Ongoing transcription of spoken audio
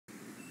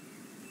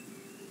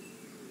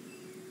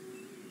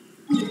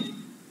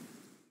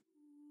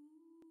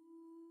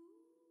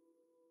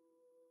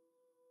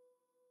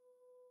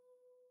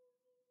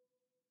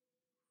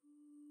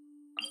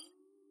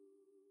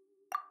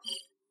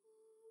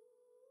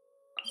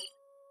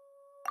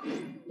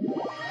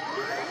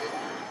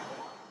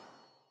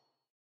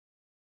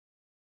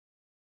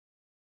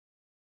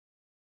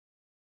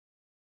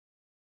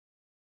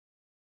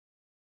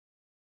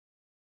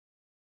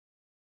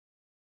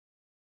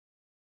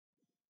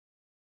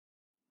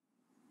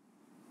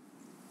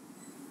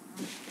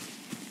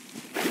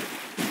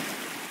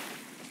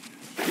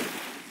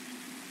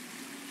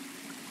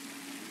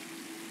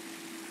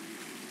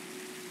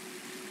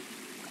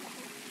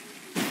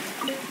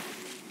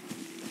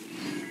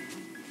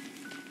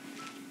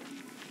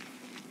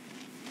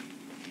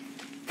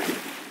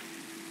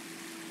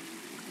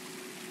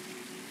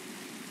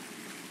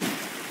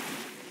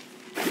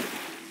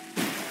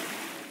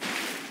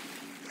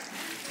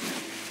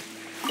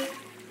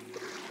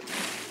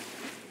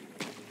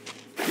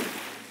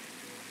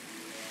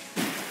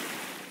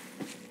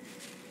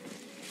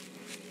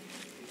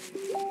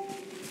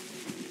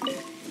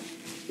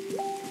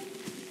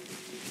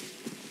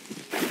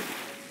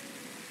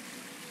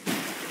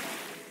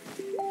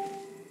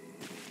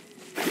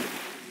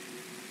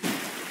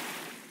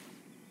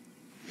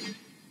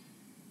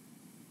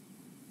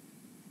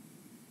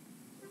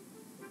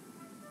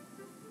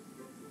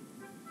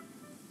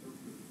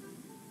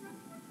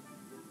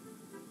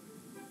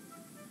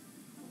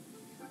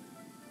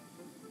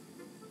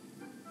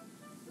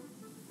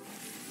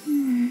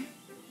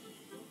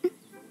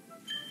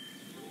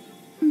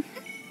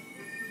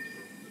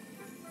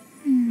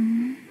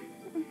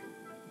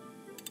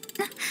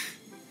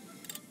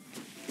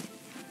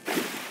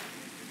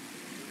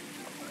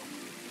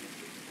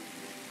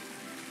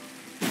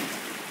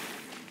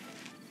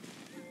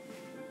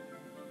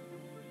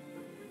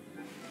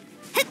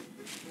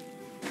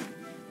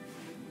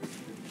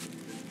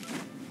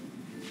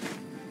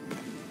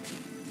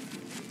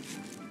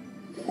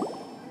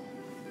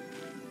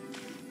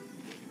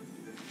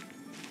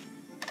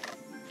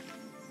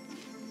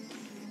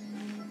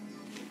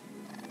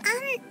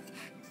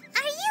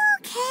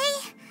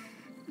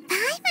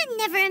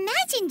Never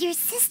imagined your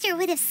sister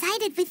would have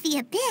sided with the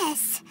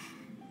Abyss.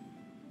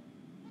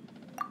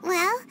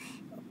 Well,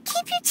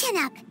 keep your chin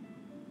up.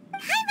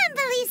 Paimon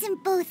believes in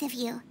both of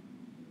you.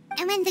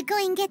 And when the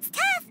going gets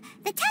tough,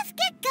 the tough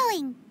get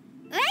going.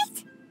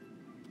 Right?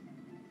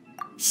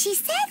 She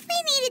said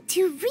we needed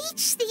to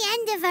reach the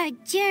end of our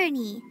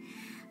journey.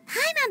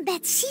 Paimon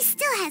bets she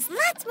still has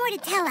lots more to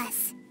tell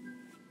us.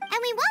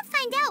 And we won't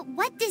find out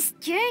what this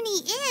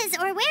journey is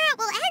or where it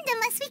will end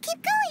unless we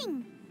keep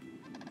going.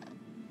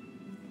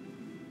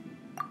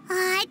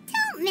 Aw,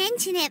 don't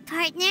mention it,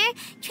 partner.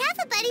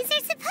 Travel buddies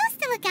are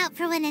supposed to look out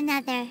for one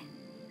another.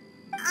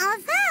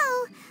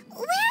 Although,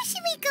 where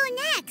should we go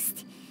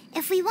next?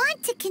 If we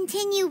want to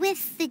continue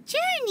with the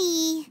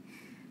journey...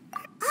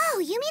 Oh,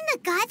 you mean the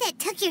god that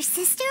took your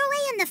sister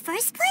away in the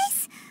first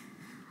place?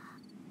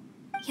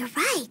 You're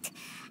right.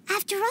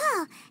 After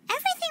all,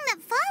 everything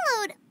that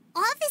followed,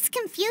 all this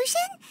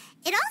confusion,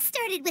 it all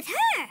started with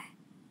her.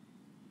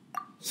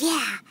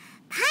 Yeah.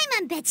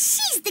 Paimon bets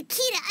she's the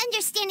key to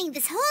understanding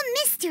this whole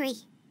mystery.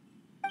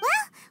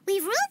 Well,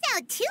 we've ruled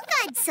out 2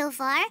 gods so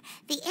far,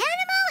 the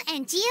Animo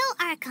and Geo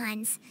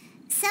Archons.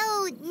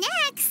 So,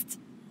 next...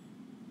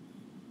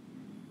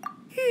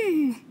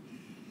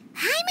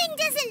 Paimon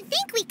doesn't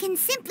think we can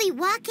simply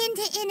walk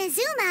into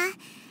Inazuma.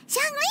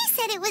 Zhongli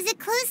said it was a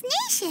closed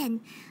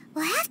nation.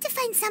 We'll have to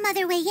find some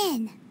other way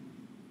in.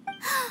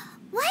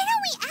 Why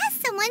don't we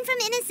ask someone from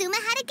Inazuma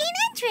how to gain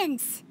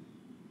entrance?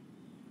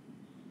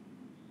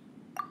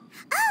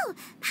 Oh,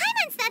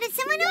 Paimon's thought of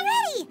someone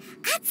already!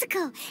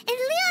 Atsuko, in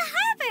Liyue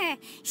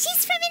Harbor!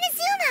 She's from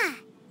Inazuma!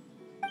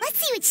 Let's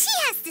see what she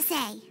has to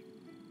say!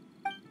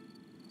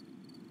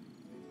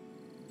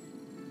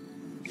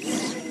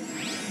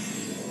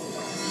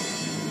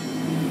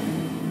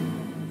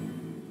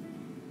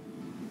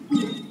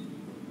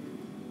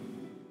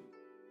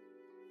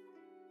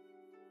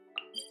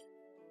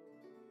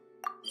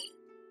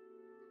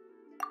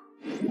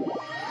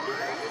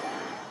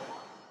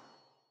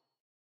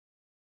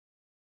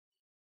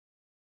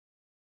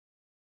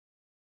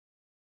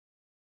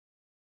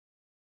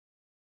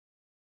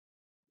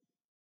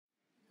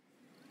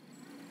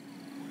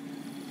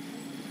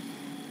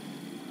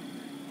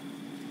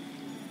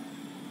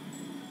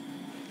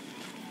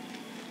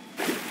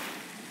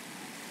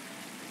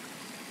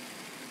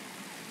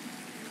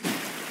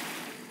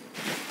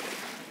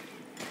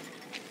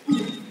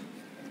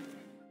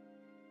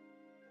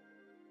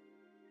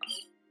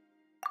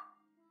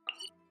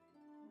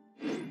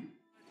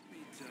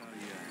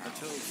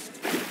 Toast.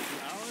 To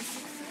our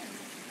success.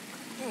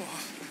 Oh,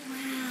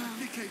 wow.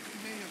 The cake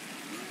may have...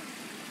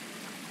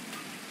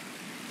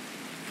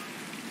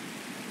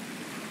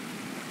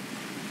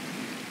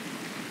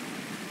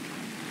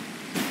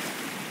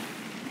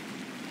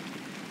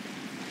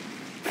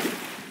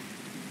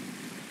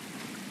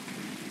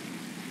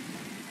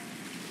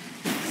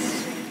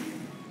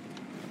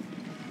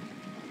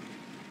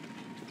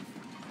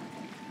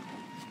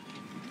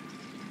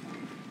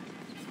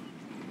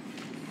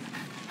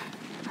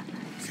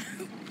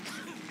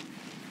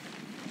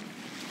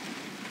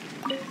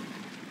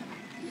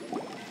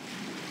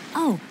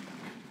 Oh,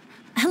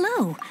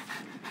 hello.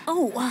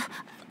 Oh,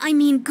 I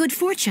mean good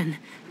fortune,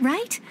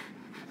 right?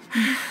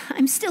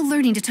 I'm still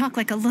learning to talk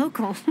like a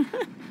local.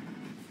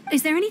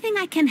 Is there anything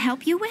I can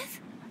help you with?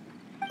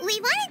 We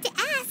wanted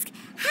to ask,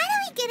 how do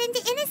we get into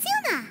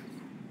Inazuma?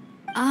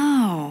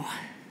 Oh,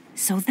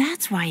 so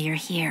that's why you're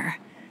here.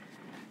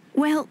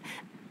 Well,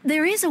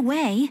 there is a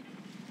way.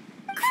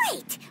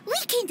 Great! We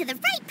came to the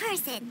right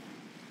person!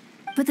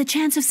 But the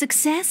chance of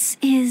success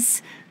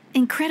is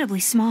incredibly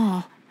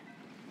small.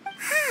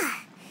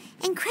 Huh.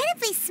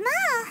 Incredibly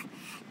small?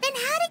 Then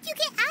how did you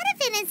get out of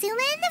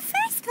Inazuma in the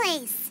first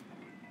place?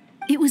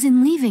 It was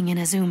in leaving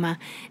Inazuma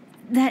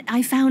that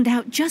I found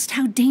out just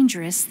how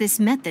dangerous this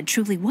method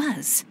truly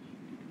was.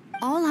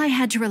 All I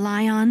had to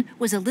rely on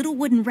was a little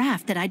wooden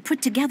raft that I'd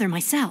put together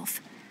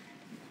myself.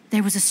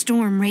 There was a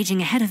storm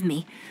raging ahead of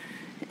me,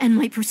 and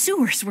my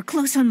pursuers were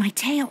close on my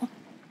tail.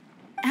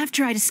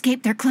 After I'd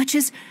escaped their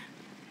clutches,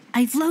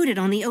 I floated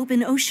on the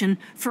open ocean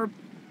for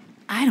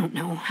I don't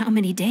know how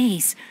many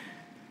days.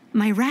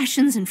 My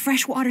rations and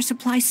freshwater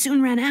supply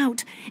soon ran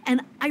out,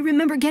 and I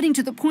remember getting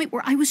to the point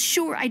where I was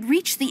sure I'd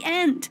reached the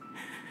end.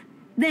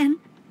 Then,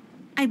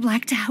 I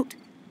blacked out.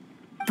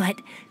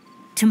 But,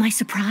 to my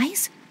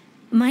surprise,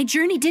 my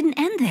journey didn't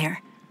end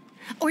there.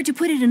 Or to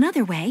put it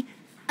another way,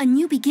 a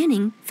new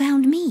beginning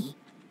found me.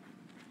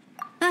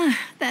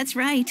 That's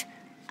right.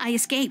 I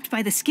escaped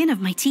by the skin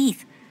of my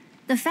teeth.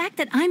 The fact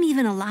that I'm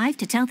even alive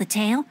to tell the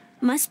tale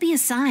must be a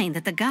sign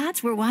that the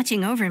gods were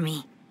watching over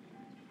me.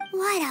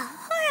 What a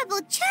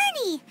horrible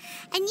journey!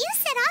 And you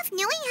set off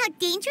knowing how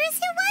dangerous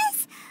it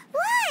was?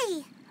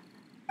 Why?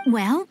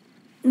 Well,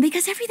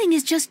 because everything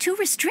is just too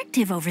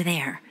restrictive over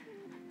there.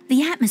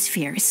 The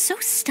atmosphere is so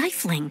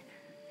stifling.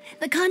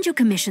 The Kanjo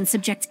Commission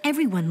subjects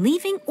everyone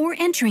leaving or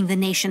entering the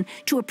nation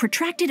to a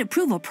protracted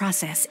approval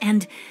process,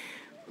 and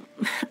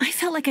I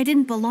felt like I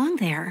didn't belong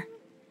there.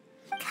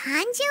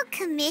 Kanjo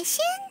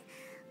Commission?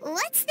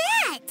 What's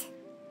that?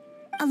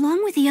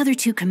 Along with the other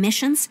two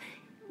commissions,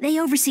 they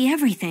oversee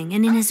everything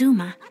in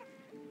Inazuma.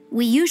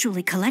 We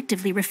usually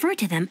collectively refer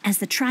to them as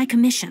the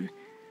Tri-Commission.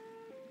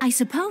 I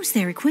suppose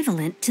they're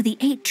equivalent to the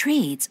 8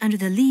 trades under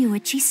the Liyue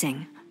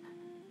Chising.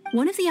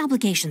 One of the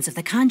obligations of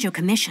the Kanjo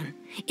Commission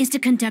is to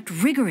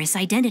conduct rigorous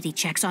identity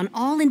checks on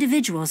all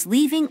individuals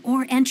leaving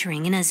or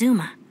entering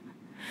Inazuma.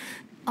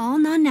 All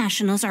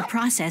non-nationals are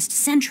processed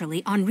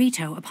centrally on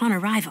Rito upon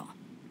arrival.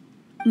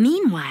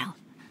 Meanwhile,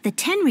 the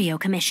Tenryo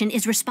Commission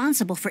is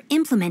responsible for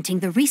implementing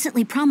the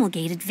recently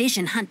promulgated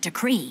Vision Hunt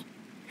Decree.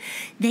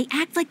 They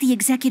act like the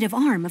executive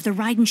arm of the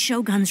Raiden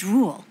Shogun's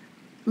rule,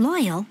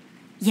 loyal,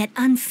 yet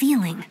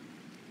unfeeling.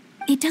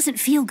 It doesn't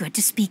feel good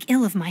to speak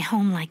ill of my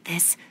home like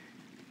this,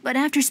 but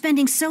after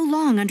spending so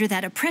long under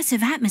that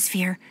oppressive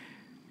atmosphere,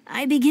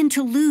 I begin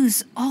to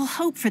lose all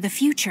hope for the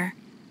future.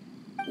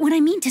 What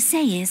I mean to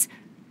say is,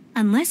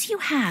 unless you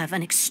have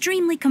an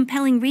extremely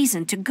compelling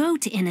reason to go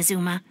to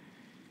Inazuma,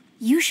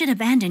 you should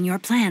abandon your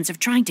plans of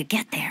trying to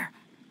get there.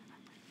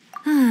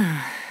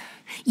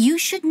 You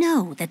should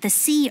know that the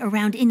sea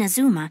around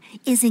Inazuma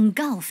is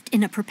engulfed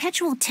in a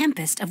perpetual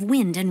tempest of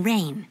wind and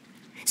rain.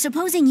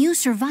 Supposing you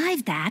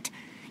survived that,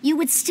 you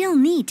would still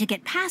need to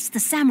get past the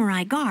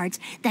samurai guards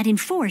that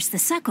enforce the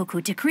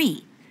Sakoku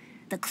Decree,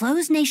 the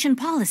closed nation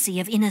policy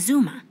of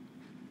Inazuma.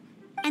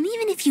 And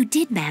even if you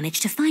did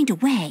manage to find a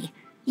way,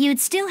 you'd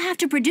still have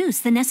to produce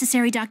the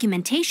necessary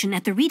documentation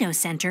at the Rito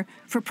Center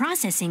for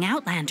processing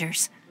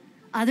Outlanders.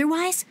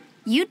 Otherwise,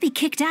 you'd be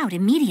kicked out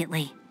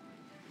immediately.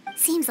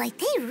 Seems like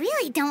they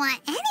really don't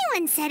want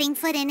anyone setting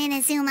foot in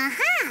Inazuma,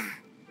 huh?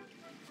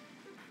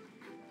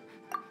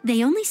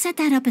 They only set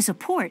that up as a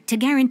port to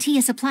guarantee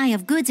a supply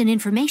of goods and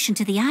information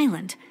to the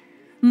island.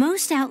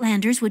 Most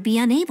Outlanders would be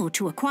unable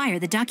to acquire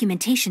the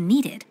documentation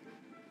needed.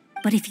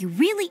 But if you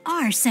really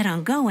are set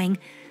on going,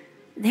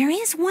 there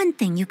is one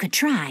thing you could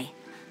try.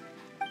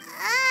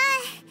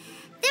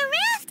 The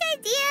raft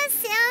idea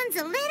sounds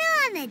a little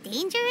on the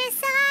dangerous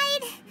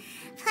side.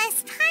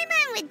 Plus,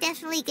 Paimon would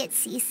definitely get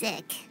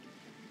seasick.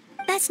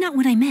 That's not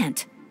what I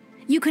meant.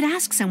 You could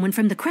ask someone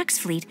from the Crux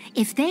Fleet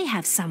if they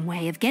have some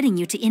way of getting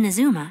you to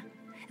Inazuma.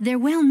 They're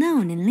well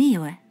known in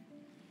Liyue.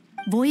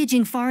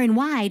 Voyaging far and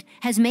wide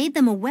has made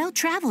them a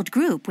well-traveled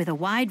group with a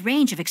wide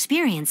range of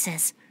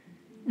experiences.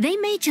 They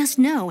may just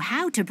know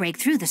how to break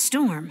through the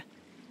storm.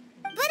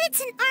 But it's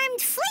an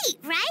armed fleet,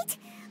 right?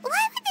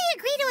 Why would they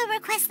agree to a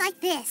request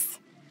like this?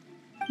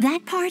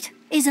 That part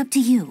is up to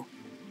you.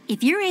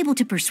 If you're able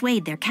to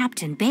persuade their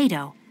captain,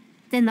 Beidou,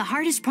 then the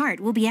hardest part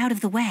will be out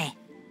of the way.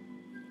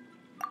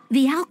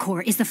 The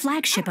Alcor is the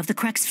flagship of the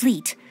Crux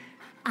Fleet.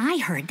 I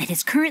heard that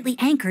it's currently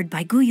anchored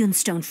by Guyun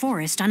Stone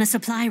Forest on a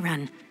supply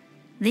run.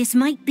 This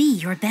might be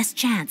your best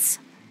chance.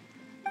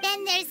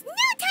 Then there's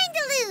no time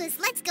to lose.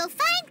 Let's go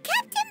find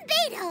Captain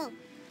Beidou.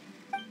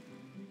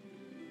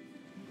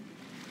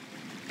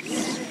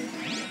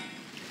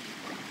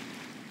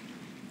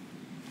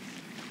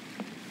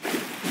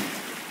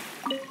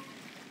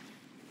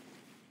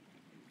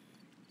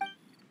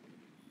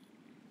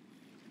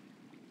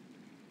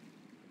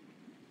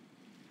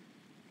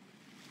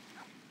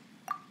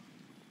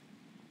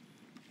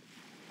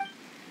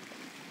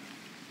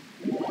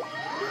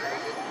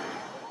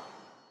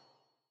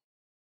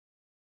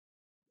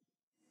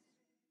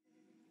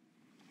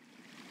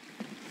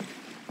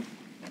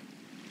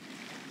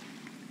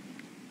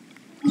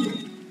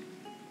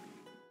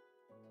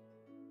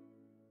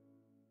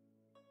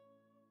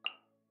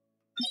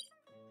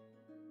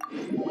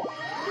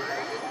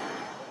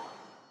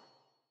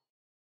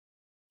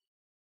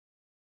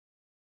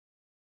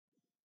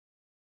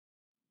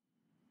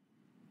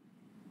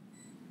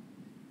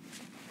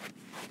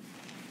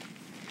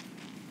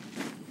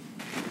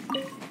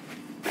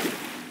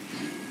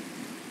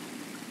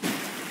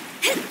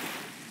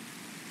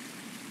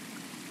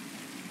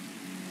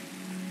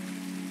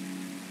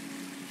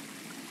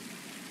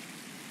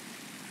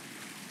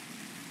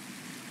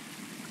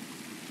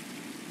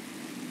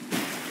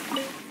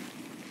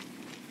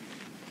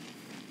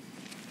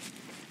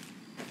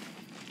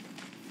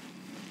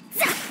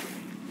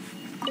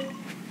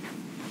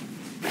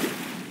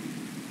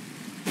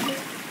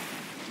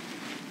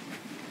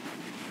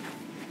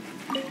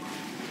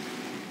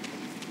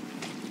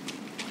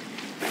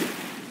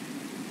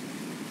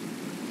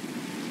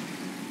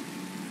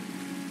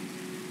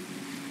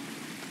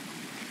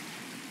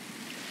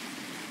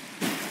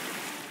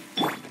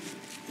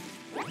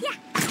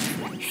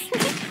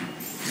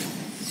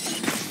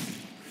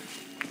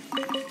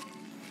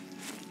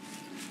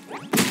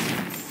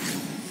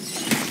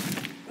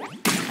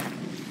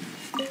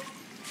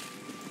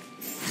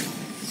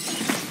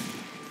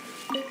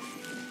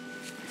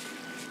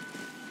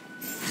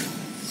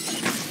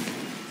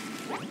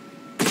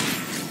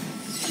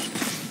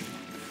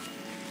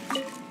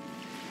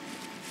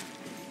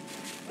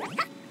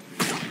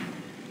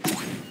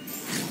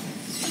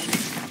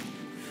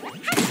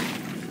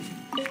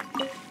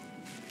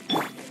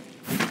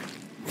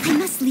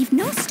 Leave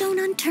no stone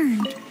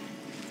unturned.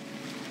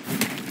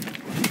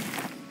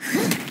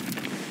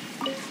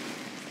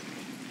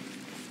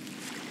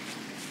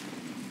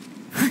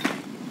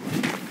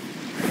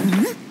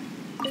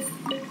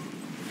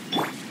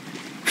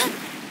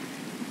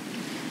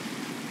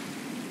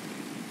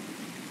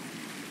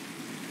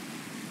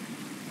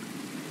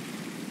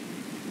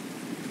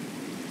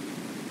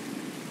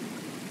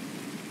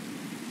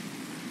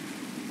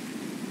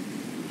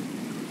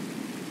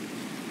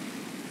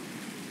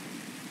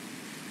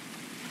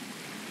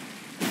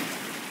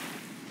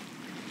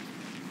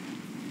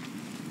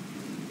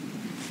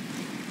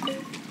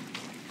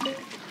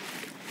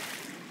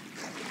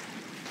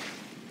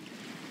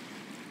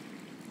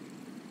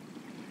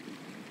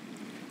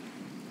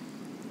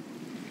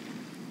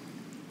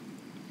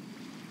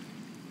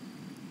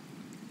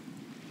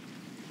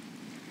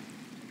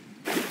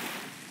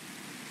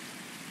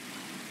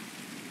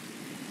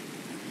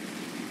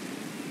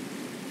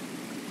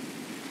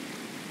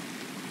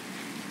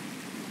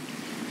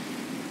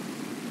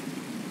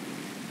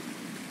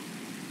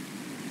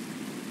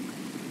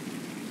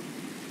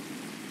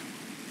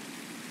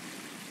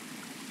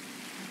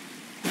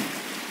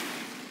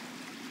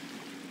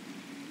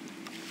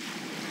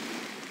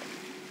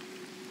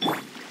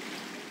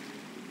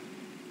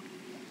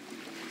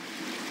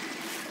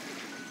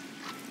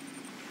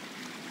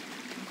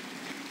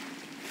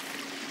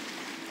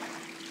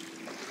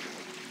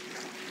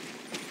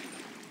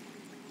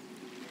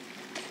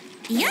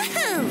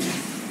 Yahoo!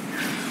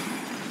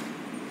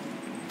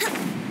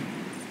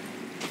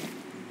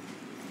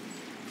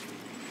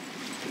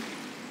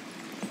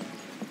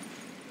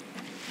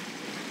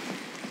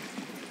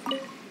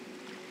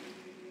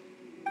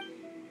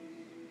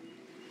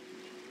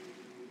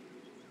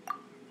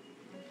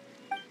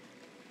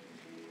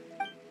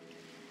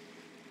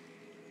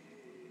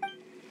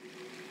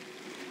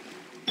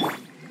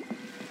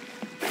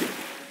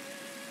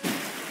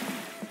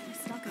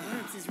 Stock of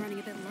herbs is running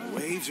a bit low.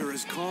 Waves are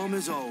as calm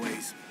as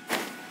always.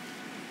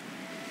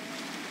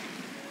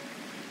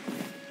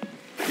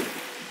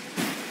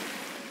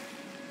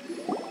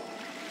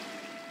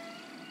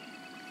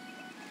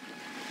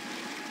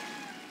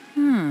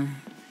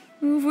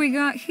 Who have we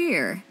got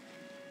here?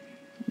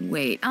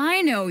 Wait,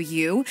 I know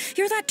you.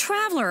 You're that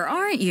traveler,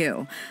 aren't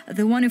you?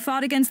 The one who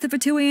fought against the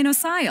Fatui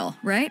Osile,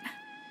 right?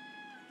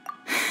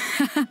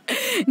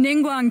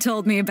 Ningguang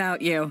told me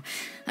about you.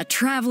 A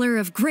traveler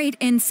of great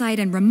insight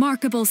and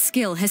remarkable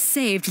skill has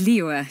saved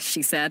Liyue,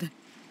 she said.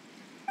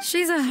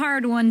 She's a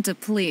hard one to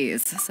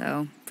please,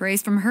 so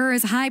praise from her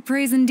is high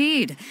praise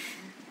indeed.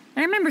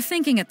 I remember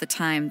thinking at the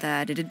time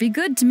that it'd be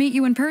good to meet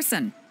you in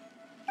person.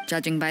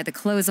 Judging by the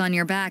clothes on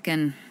your back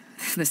and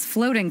this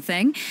floating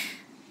thing,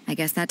 I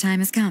guess that time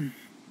has come.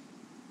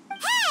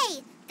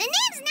 Hey! The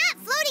name's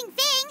not Floating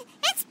Thing,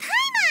 it's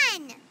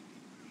Paimon!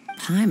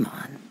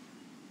 Paimon?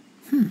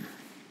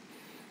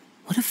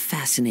 What a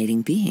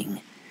fascinating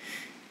being.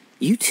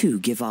 You two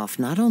give off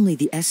not only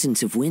the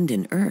essence of wind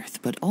and earth,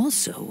 but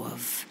also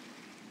of...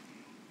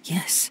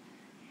 yes,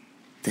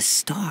 the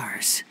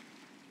stars.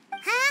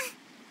 Huh?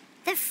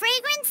 The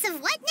fragrance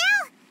of what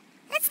now?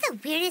 That's the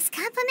weirdest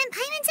compliment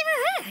Paimon's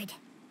ever heard.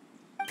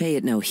 Pay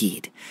it no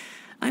heed.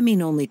 I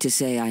mean only to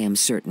say I am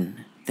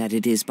certain that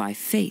it is by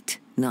fate,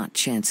 not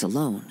chance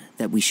alone,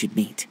 that we should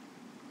meet.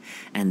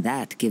 And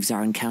that gives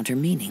our encounter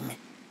meaning.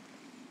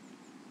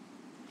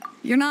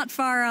 You're not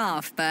far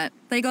off, but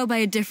they go by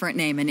a different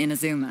name in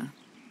Inazuma.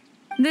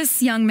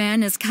 This young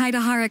man is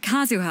Kaidahara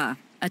Kazuha,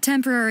 a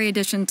temporary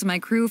addition to my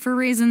crew for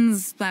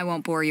reasons I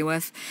won't bore you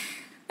with.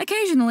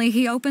 Occasionally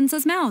he opens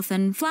his mouth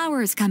and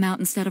flowers come out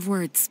instead of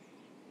words.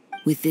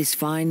 With this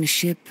fine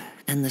ship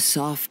and the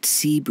soft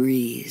sea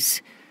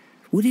breeze,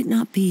 would it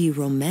not be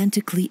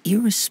romantically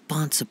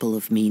irresponsible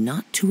of me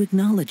not to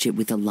acknowledge it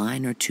with a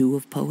line or two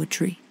of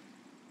poetry?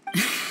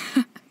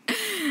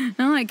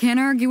 Well, I can't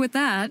argue with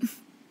that.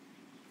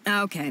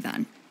 Okay,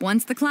 then.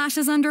 Once the clash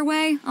is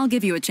underway, I'll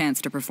give you a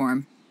chance to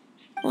perform.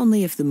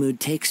 Only if the mood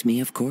takes me,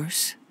 of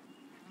course.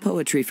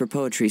 Poetry for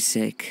poetry's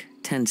sake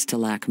tends to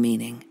lack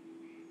meaning.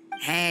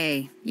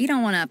 Hey, you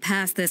don't want to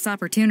pass this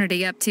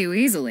opportunity up too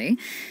easily,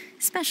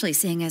 especially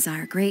seeing as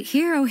our great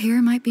hero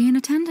here might be in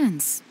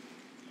attendance.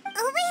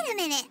 Oh, wait a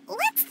minute.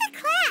 What's the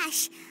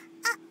clash?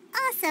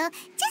 Also,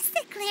 just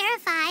to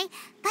clarify,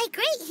 by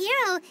great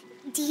hero,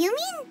 do you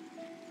mean...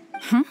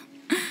 Huh?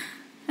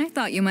 I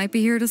thought you might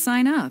be here to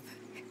sign up.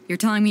 You're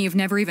telling me you've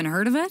never even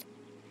heard of it?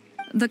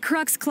 The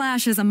Crux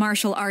Clash is a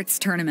martial arts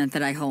tournament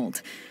that I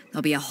hold.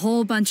 There'll be a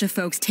whole bunch of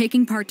folks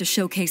taking part to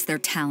showcase their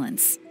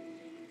talents.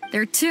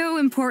 There are 2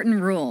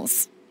 important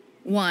rules.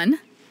 1,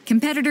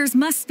 competitors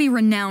must be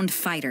renowned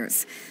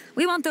fighters.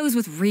 We want those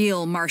with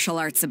real martial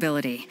arts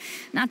ability,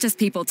 not just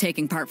people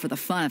taking part for the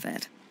fun of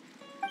it.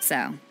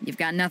 So, you've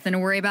got nothing to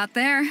worry about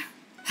there.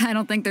 I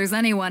don't think there's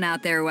anyone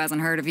out there who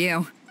hasn't heard of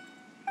you.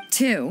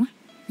 2,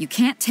 you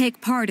can't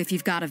take part if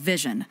you've got a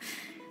vision.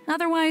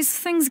 Otherwise,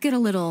 things get a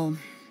little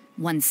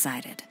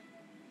one-sided.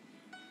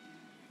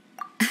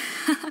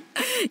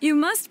 You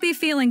must be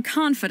feeling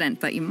confident,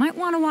 but you might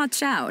want to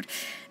watch out.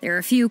 There are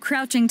a few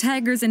crouching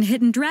tigers and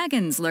hidden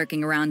dragons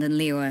lurking around in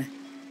Liyue.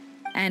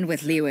 And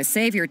with Liyue's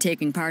savior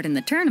taking part in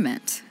the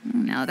tournament,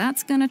 now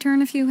that's gonna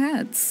turn a few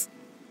heads.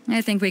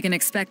 I think we can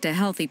expect a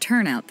healthy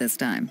turnout this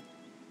time.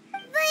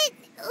 But we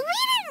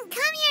didn't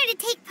come here to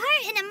take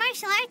part in a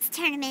martial arts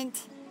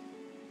tournament.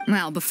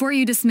 Well, before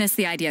you dismiss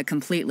the idea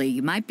completely,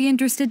 you might be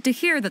interested to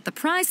hear that the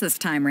prize this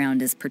time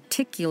round is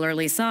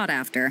particularly sought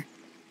after.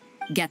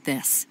 Get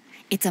this.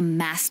 It's a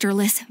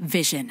masterless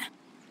vision.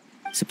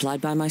 Supplied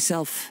by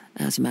myself,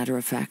 as a matter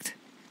of fact.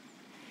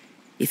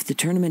 If the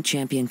tournament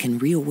champion can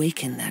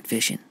reawaken that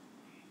vision,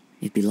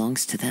 it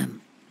belongs to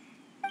them.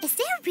 Is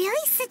there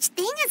really such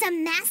thing as a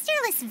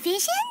masterless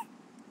vision?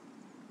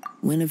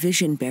 When a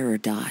vision bearer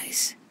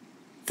dies,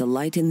 the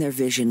light in their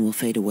vision will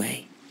fade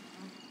away.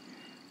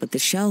 But the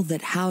shell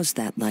that housed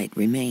that light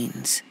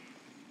remains.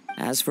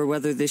 As for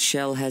whether this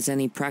shell has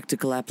any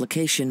practical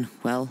application,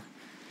 well,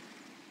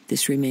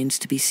 this remains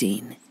to be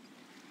seen.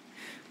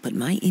 But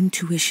my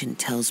intuition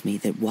tells me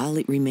that while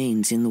it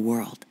remains in the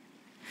world,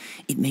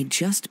 it may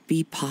just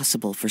be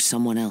possible for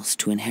someone else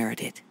to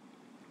inherit it.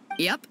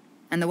 Yep,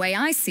 and the way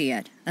I see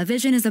it, a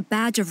vision is a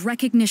badge of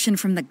recognition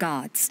from the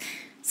gods.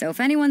 So if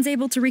anyone's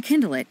able to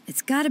rekindle it,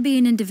 it's gotta be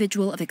an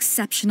individual of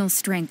exceptional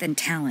strength and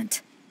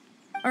talent.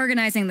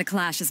 Organizing the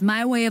clash is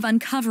my way of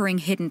uncovering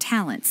hidden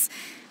talents,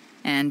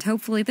 and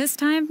hopefully this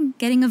time,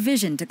 getting a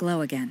vision to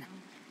glow again.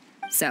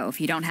 So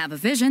if you don't have a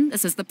vision,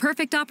 this is the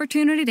perfect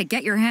opportunity to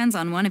get your hands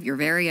on one of your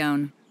very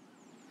own.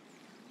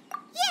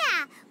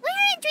 Yeah,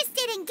 we're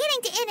interested in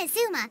getting to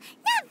Inazuma,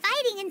 not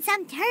fighting in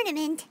some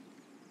tournament.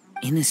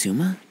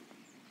 Inazuma?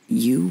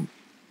 You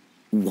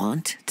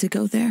want to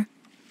go there?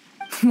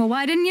 Well,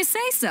 why didn't you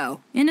say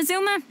so?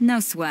 Inazuma? No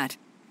sweat.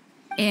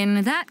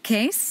 In that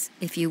case,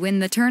 if you win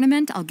the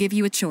tournament, I'll give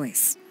you a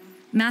choice.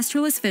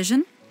 Masterless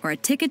Vision, or a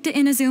ticket to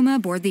Inazuma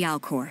aboard the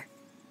Alcor.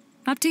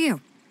 Up to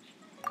you.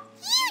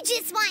 You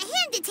just want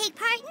him to take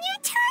part in your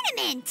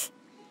tournament.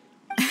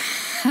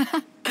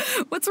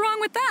 What's wrong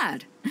with that?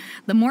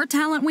 The more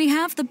talent we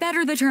have, the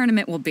better the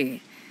tournament will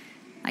be.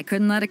 I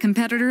couldn't let a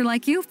competitor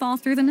like you fall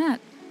through the net.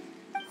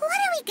 What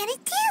are we gonna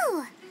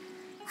do?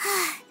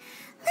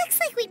 Looks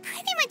like we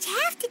pretty much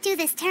have to do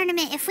this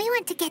tournament if we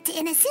want to get to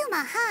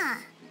Inazuma,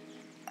 huh?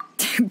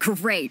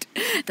 Great.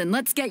 Then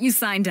let's get you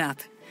signed up.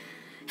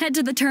 Head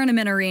to the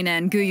tournament arena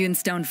in Guyun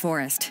Stone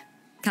Forest.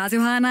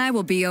 Kazuha and I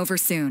will be over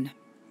soon.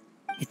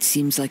 It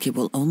seems like it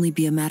will only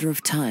be a matter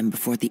of time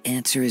before the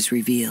answer is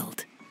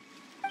revealed.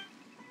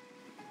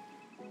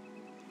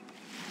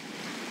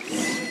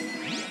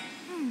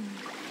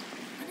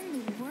 What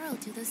in the world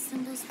do those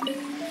symbols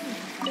really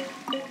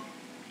mean?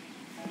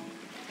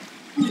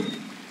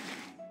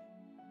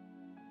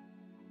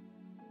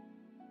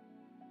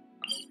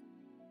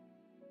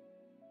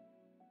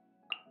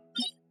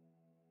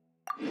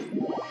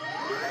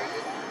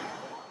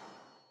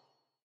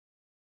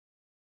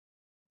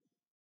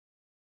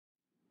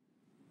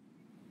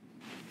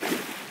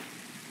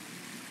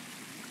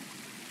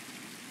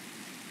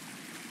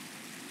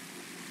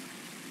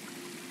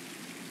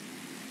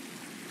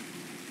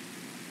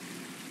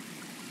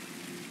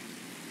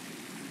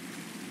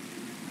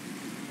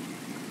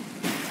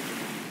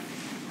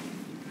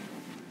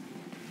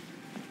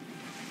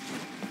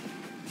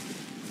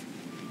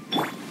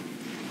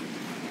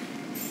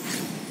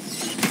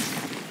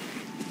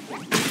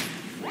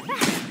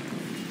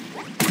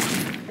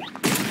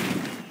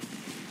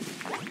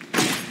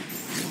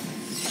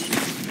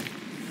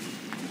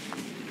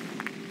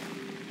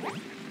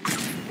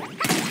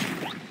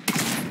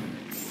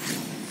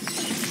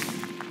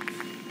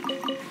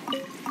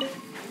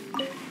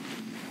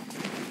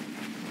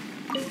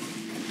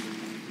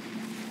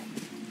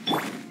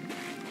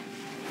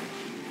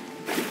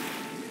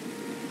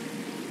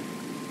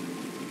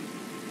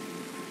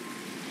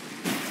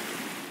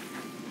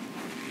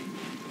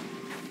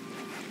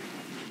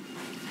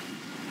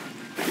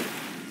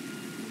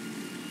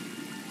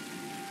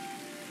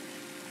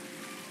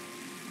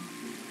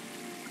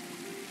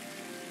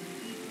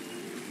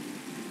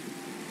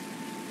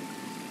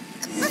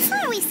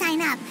 we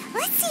sign up,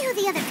 let's see who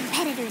the other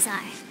competitors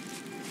are.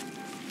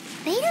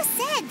 Beto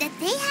said that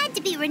they had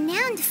to be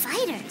renowned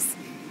fighters.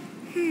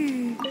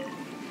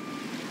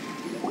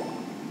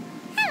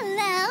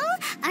 Hello?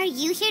 Are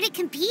you here to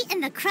compete in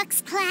the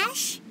Crux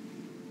Clash?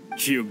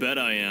 You bet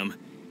I am.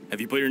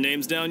 Have you put your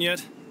names down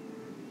yet?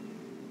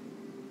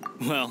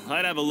 Well,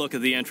 I'd have a look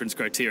at the entrance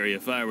criteria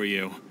if I were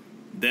you.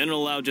 Then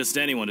allow just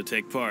anyone to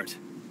take part.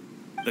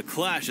 The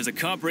Clash is a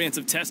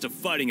comprehensive test of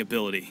fighting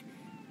ability.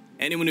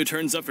 Anyone who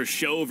turns up for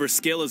show over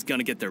skill is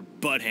gonna get their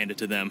butt handed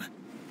to them.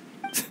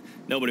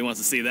 Nobody wants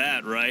to see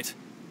that, right?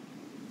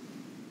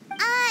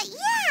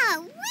 Yeah,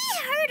 we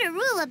heard a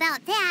rule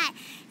about that.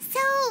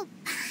 So,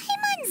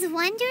 Paimon's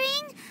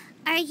wondering,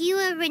 are you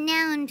a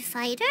renowned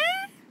fighter?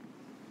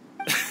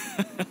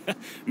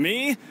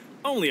 Me?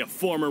 Only a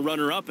former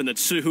runner-up in the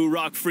Chihu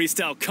Rock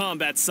Freestyle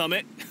Combat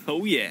Summit.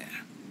 Oh yeah.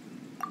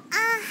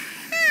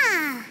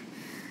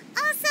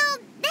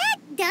 Also, that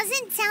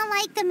doesn't sound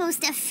like the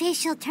most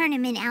official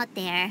tournament out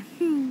there.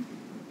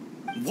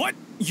 What?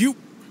 You...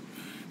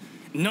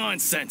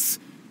 Nonsense.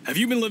 Have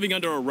you been living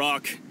under a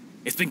rock?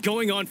 It's been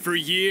going on for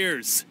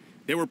years.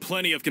 There were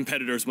plenty of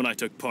competitors when I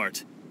took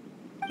part.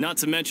 Not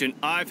to mention,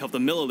 I've helped the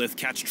Millilith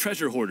catch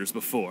treasure hoarders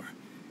before.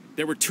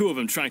 There were 2 of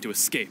them trying to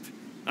escape.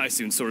 I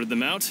soon sorted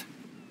them out.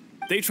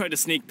 They tried to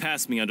sneak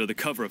past me under the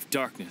cover of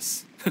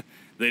darkness.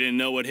 They didn't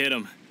know what hit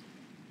them.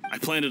 I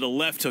planted a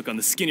left hook on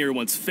the skinnier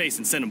one's face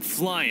and sent him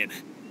flying.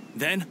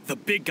 Then, the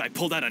big guy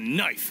pulled out a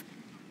knife.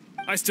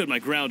 I stood my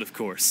ground, of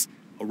course.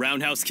 A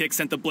roundhouse kick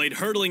sent the blade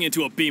hurtling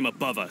into a beam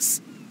above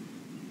us.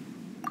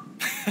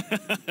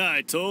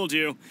 I told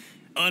you.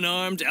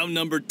 Unarmed,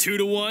 outnumbered 2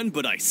 to 1,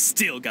 but I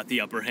still got the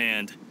upper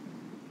hand.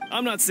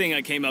 I'm not saying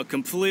I came out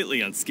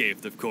completely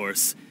unscathed, of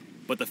course,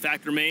 but the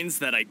fact remains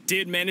that I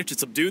did manage to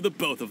subdue the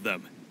both of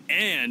them,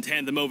 and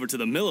hand them over to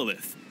the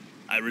Millilith.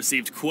 I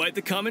received quite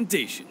the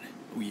commendation.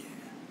 Oh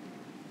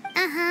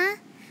yeah.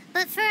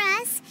 But for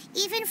us,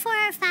 even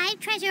 4 or 5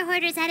 treasure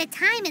hoarders at a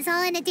time is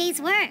all in a day's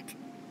work.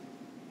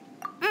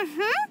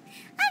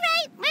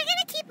 Alright, we're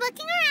gonna keep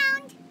looking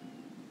around.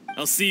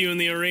 I'll see you in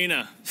the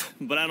arena,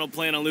 but I don't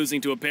plan on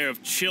losing to a pair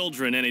of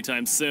children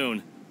anytime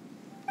soon.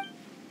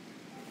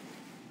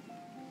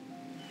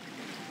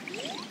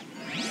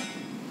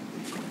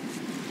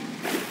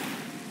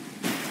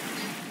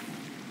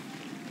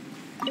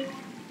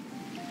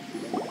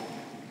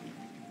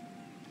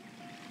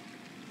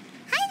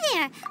 Hi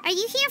there, are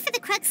you here for the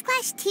Crux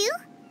Clash too?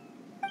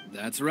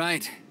 That's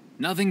right.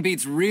 Nothing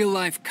beats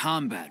real-life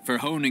combat for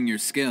honing your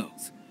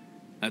skills.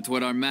 That's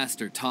what our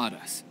master taught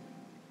us.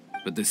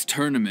 But this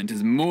tournament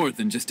is more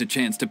than just a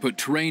chance to put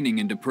training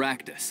into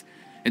practice.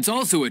 It's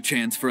also a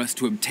chance for us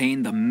to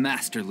obtain the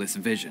masterless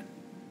vision.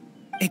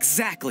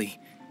 Exactly.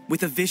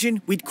 With a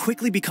vision, we'd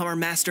quickly become our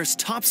master's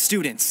top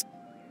students.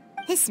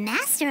 This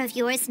master of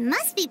yours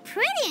must be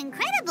pretty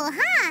incredible,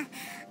 huh?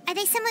 Are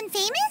they someone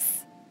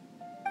famous?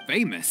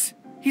 Famous?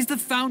 He's the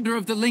founder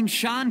of the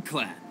Lingshan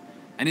clan,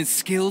 and his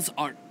skills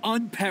are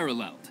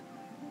unparalleled.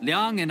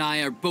 Liang and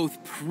I are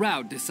both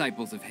proud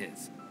disciples of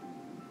his.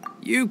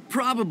 You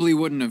probably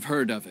wouldn't have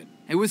heard of it.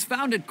 It was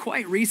founded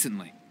quite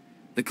recently.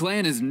 The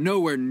clan is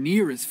nowhere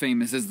near as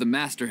famous as the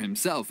master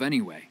himself,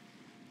 anyway.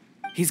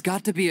 He's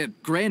got to be a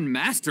grand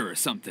master or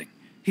something.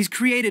 He's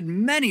created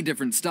many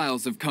different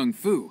styles of kung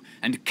fu,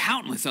 and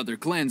countless other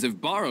clans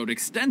have borrowed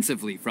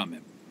extensively from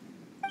him.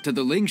 To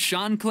the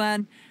Lingshan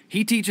clan,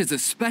 he teaches a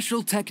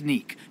special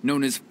technique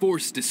known as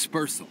force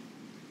dispersal.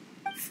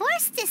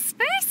 Force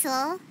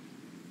dispersal?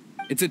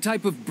 It's a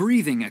type of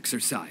breathing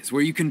exercise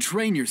where you can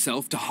train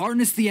yourself to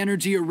harness the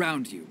energy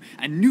around you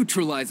and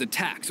neutralize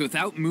attacks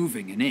without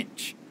moving an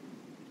inch.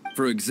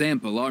 For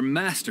example, our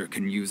master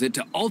can use it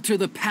to alter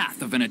the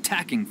path of an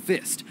attacking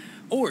fist,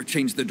 or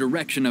change the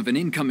direction of an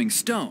incoming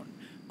stone,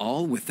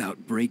 all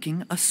without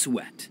breaking a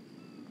sweat.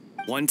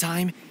 One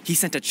time, he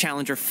sent a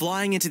challenger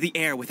flying into the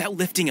air without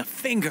lifting a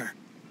finger.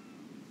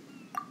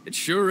 It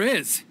sure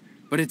is,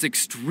 but it's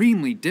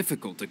extremely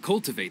difficult to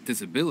cultivate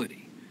this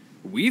ability.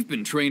 We've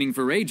been training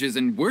for ages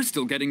and we're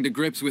still getting to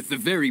grips with the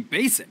very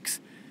basics.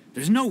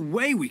 There's no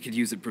way we could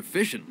use it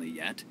proficiently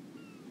yet.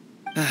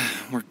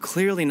 We're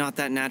clearly not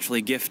that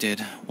naturally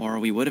gifted, or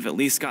we would have at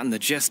least gotten the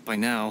gist by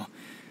now.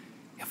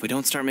 If we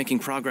don't start making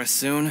progress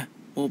soon,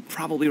 we'll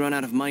probably run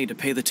out of money to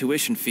pay the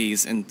tuition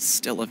fees and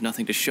still have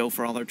nothing to show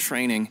for all our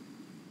training.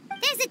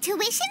 There's a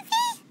tuition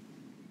fee?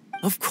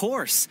 Of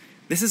course!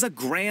 This is a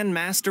grand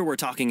master we're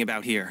talking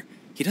about here.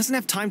 He doesn't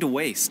have time to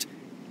waste.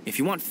 If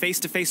you want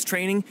face-to-face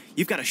training,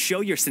 you've got to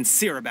show you're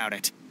sincere about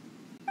it.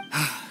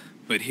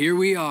 But here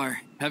we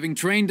are, having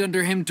trained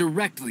under him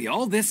directly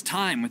all this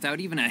time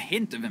without even a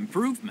hint of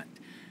improvement.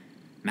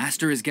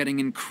 Master is getting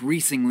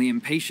increasingly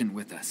impatient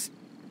with us.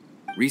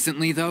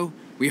 Recently, though,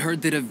 we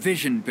heard that a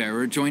vision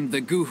bearer joined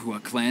the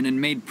Guhua clan and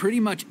made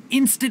pretty much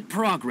instant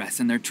progress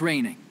in their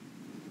training.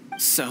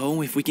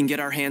 So, if we can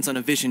get our hands on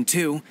a vision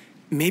too,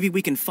 maybe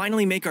we can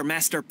finally make our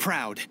master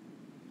proud.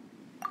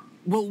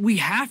 Well, we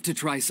have to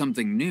try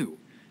something new.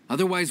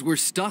 Otherwise, we're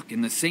stuck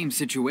in the same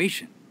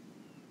situation.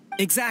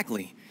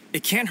 Exactly.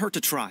 It can't hurt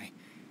to try.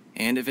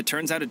 And if it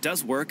turns out it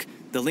does work,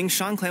 the Ling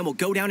Shan clan will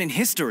go down in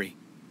history.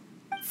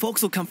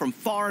 Folks will come from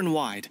far and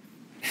wide.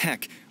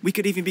 Heck, we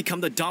could even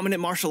become the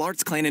dominant martial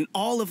arts clan in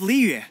all of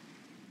Liyue.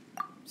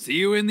 See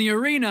you in the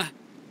arena.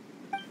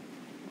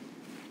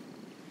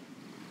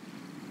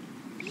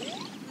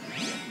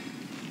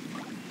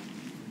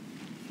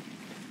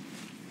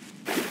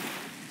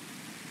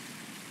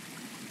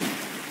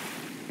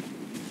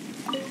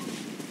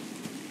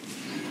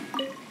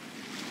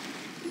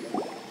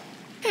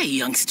 Hey,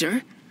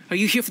 youngster. Are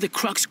you here for the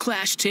Crux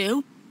Clash,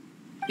 too?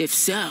 If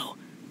so,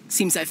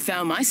 seems I've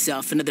found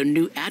myself another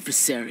new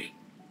adversary.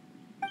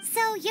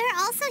 So you're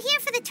also here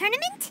for the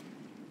tournament?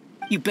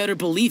 You better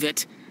believe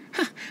it.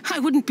 I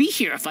wouldn't be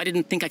here if I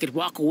didn't think I could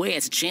walk away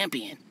as a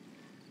champion.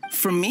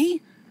 For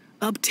me,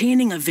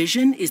 obtaining a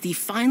vision is the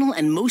final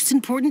and most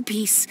important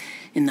piece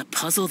in the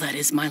puzzle that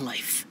is my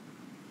life.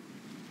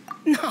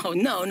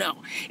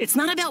 No. It's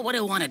not about what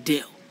I want to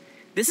do.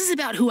 This is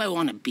about who I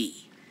want to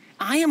be.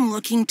 I am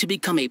looking to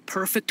become a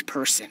perfect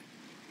person.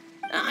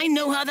 I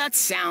know how that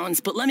sounds,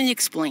 but let me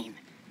explain.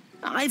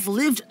 I've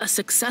lived a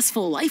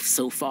successful life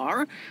so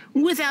far,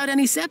 without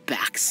any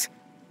setbacks.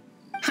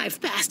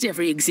 I've passed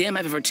every exam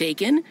I've ever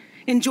taken,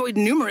 enjoyed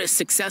numerous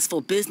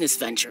successful business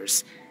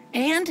ventures,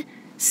 and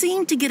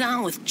seem to get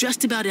on with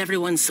just about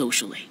everyone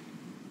socially.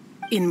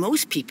 In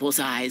most people's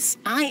eyes,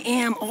 I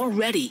am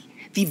already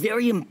the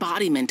very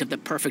embodiment of the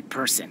perfect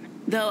person.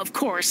 Though, of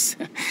course,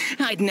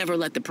 I'd never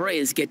let the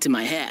praise get to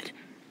my head.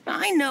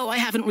 I know I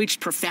haven't reached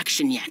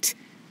perfection yet,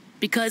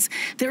 because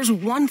there's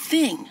one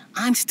thing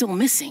I'm still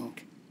missing.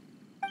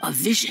 A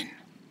vision.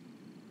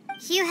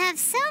 You have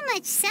so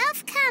much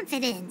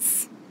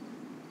self-confidence.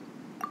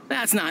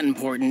 That's not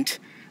important.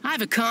 I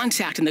have a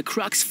contact in the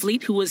Crux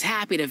fleet who was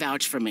happy to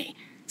vouch for me,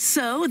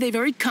 so they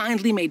very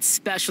kindly made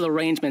special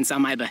arrangements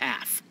on my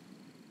behalf.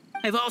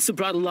 I've also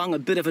brought along a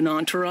bit of an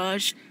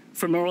entourage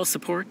for moral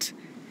support.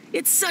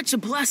 It's such a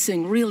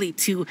blessing, really,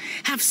 to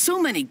have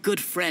so many good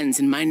friends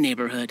in my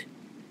neighborhood.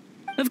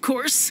 Of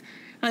course,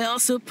 I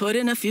also put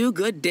in a few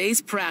good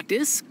days'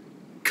 practice,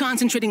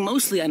 concentrating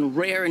mostly on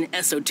rare and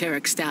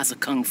esoteric styles of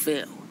Kung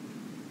Fu.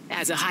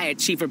 As a high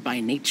achiever by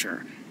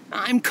nature,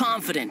 I'm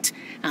confident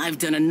I've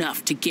done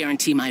enough to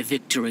guarantee my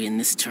victory in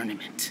this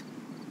tournament.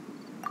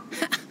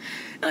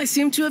 I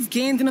seem to have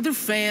gained another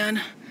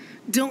fan.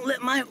 Don't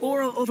let my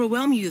aura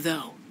overwhelm you,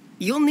 though.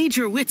 You'll need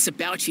your wits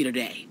about you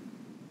today.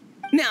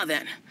 Now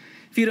then,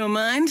 if you don't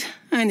mind,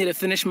 I need to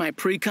finish my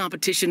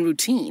pre-competition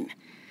routine.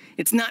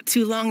 It's not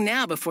too long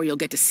now before you'll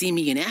get to see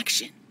me in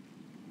action.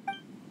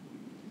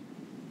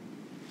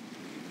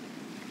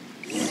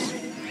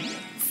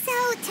 So,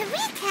 to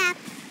recap,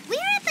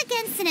 we're up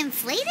against an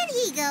inflated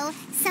ego,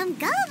 some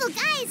gullible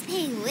guys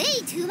paying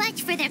way too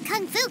much for their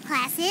kung fu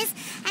classes,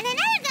 and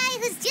another guy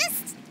who's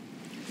just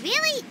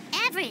really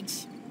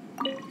average.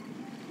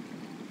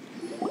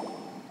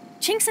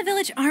 Chinksa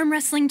Village arm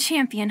wrestling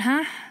champion,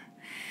 huh?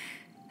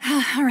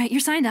 All right, you're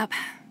signed up.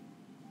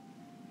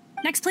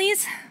 Next,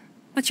 please.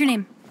 What's your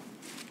name?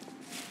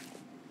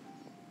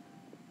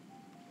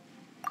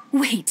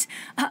 Wait,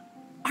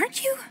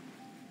 aren't you?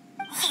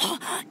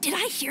 Did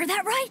I hear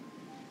that right?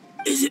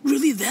 Is it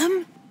really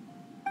them?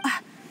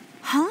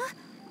 Huh?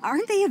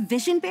 Aren't they a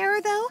vision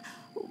bearer, though?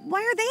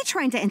 Why are they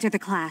trying to enter the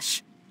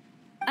clash?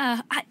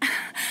 I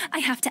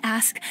have to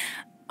ask,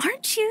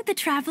 aren't you the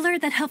traveler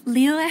that helped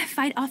Liyue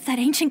fight off that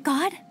ancient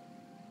god?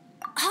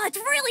 Oh, it's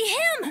really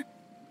him!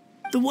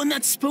 The one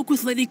that spoke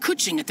with Lady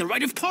Kuching at the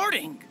rite of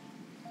parting.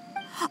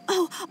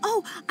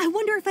 Oh, I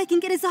wonder if I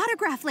can get his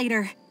autograph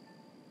later.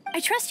 I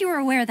trust you are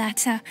aware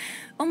that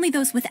only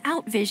those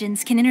without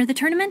visions can enter the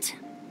tournament?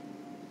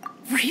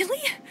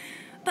 Really?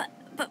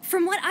 But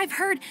from what I've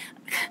heard,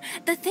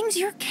 the things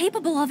you're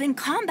capable of in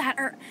combat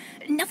are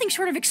nothing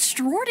short of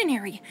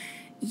extraordinary.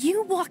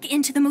 You walk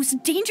into the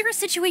most dangerous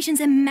situations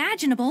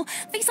imaginable,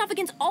 face off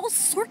against all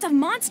sorts of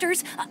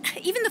monsters,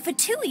 even the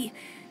Fatui,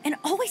 and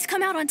always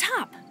come out on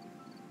top.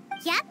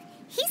 Yep,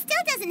 he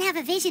still doesn't have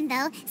a vision,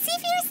 though. See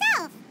for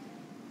yourself.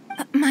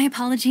 My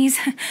apologies.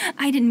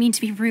 I didn't mean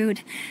to be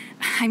rude.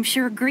 I'm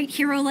sure a great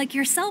hero like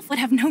yourself would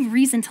have no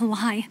reason to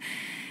lie.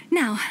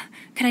 Now,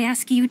 could I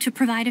ask you to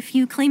provide a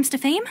few claims to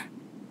fame?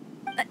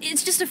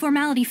 It's just a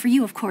formality for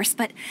you, of course,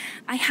 but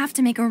I have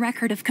to make a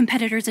record of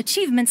competitors'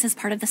 achievements as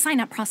part of the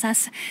sign-up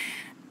process.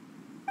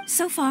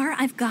 So far,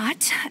 I've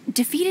got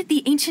defeated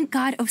the ancient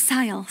god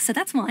Osile, so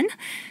that's one.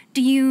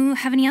 Do you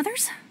have any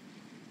others?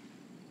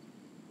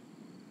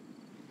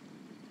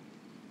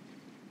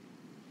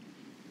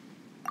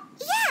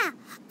 Yeah!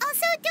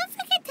 Also, don't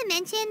forget to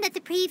mention that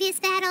the previous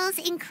battles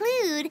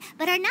include,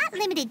 but are not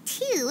limited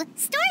to,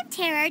 Storm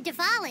Terror,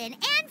 Dvalin,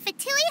 and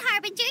Fatui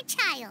Harbinger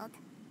Child.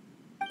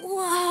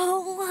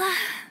 Whoa.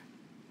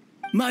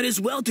 Might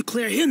as well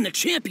declare him the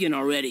champion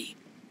already.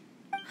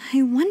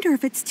 I wonder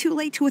if it's too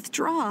late to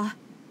withdraw.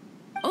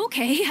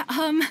 Okay,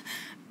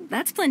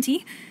 that's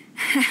plenty.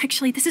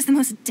 Actually, this is the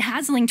most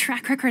dazzling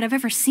track record I've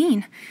ever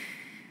seen.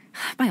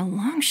 By a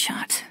long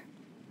shot.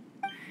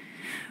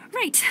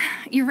 Right,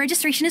 your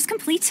registration is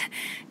complete.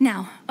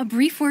 Now, a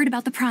brief word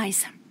about the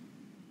prize.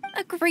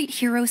 A great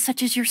hero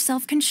such as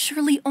yourself can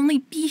surely only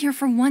be here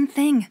for one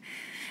thing.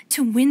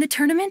 To win the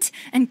tournament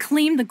and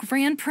claim the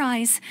grand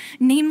prize,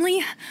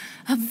 namely,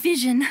 a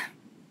vision.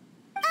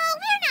 Oh,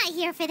 we're not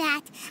here for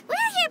that.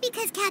 We're here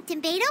because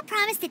Captain Beto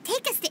promised to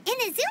take us to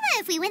Inazuma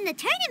if we win the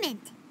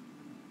tournament.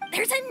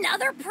 There's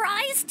another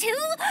prize, too?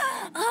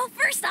 Oh,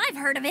 first I've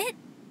heard of it.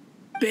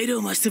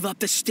 Beto must have upped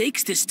the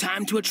stakes this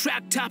time to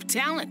attract top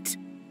talent.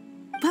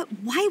 But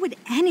why would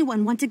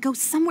anyone want to go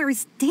somewhere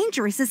as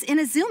dangerous as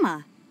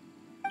Inazuma?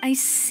 I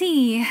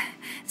see.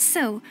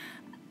 So,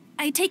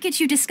 I take it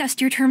you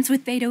discussed your terms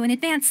with Beto in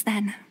advance,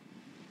 then?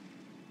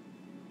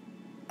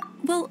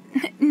 Well,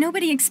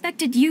 nobody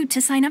expected you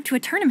to sign up to a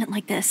tournament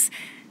like this.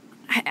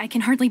 I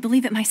can hardly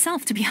believe it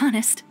myself, to be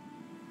honest.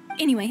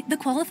 Anyway, the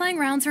qualifying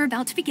rounds are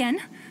about to begin.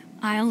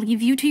 I'll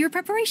leave you to your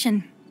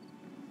preparation.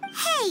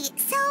 Hey,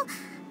 so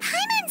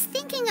Paimon's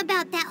thinking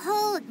about that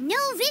whole no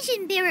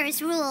vision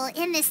bearers rule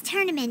in this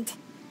tournament.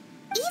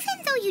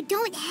 Even though you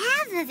don't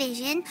have a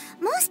vision,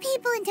 most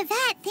people in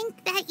Teyvat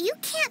think that you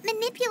can't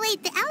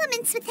manipulate the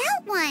elements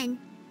without one.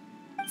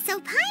 So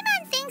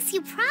Paimon thinks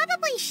you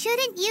probably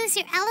shouldn't use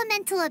your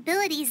elemental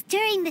abilities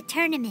during the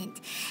tournament.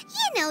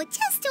 You know,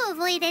 just to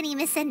avoid any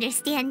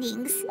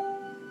misunderstandings.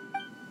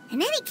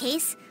 In any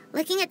case,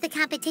 looking at the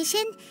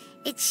competition,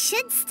 it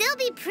should still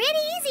be pretty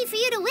easy for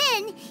you to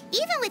win,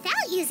 even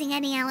without using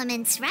any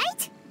elements,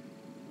 right?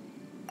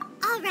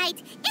 All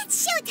right,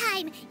 it's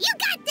showtime! You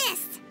got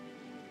this!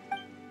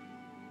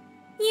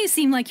 You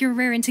seem like you're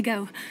raring to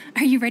go.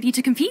 Are you ready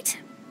to compete?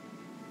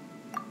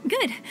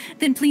 Good.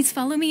 Then please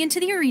follow me into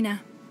the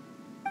arena.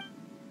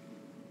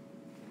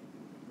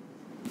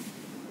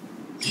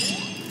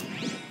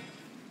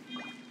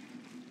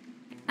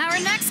 Our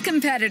next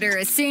competitor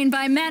is seen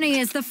by many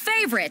as the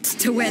favorite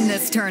to win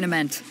this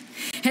tournament.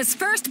 His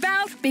first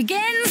bout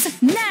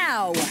begins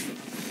now!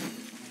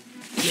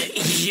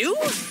 You?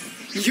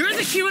 You're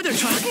the hero they're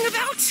talking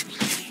about?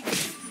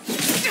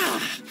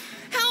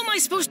 How am I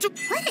supposed to...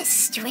 What a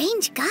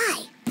strange guy.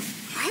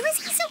 Why was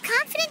he so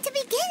confident to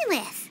begin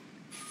with?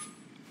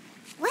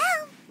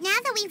 Well, now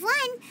that we've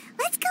won,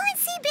 let's go and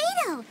see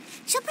Beto.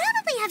 She'll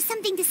probably have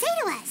something to say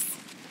to us.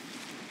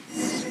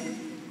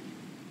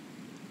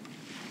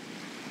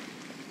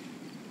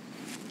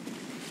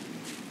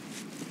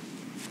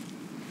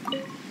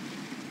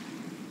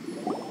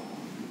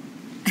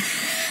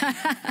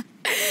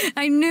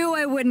 I knew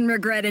I wouldn't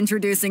regret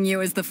introducing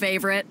you as the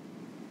favorite.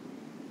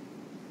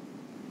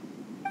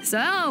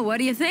 So, what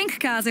do you think,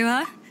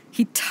 Kazuha?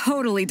 He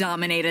totally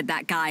dominated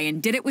that guy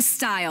and did it with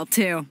style,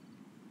 too.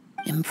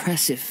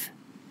 Impressive.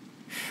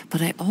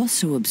 But I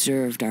also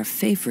observed our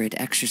favorite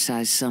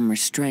exercise some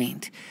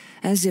restraint,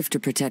 as if to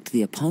protect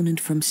the opponent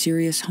from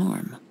serious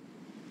harm.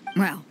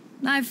 Well,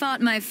 I've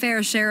fought my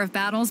fair share of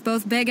battles,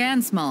 both big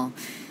and small.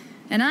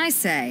 And I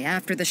say,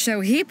 after the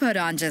show he put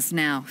on just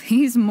now,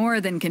 he's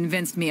more than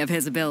convinced me of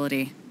his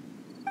ability.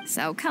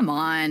 So come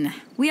on.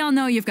 We all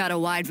know you've got a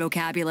wide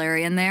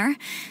vocabulary in there.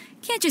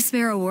 Can't you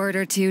spare a word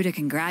or two to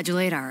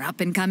congratulate our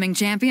up-and-coming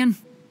champion?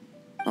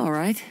 All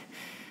right.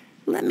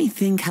 Let me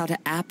think how to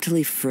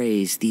aptly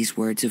phrase these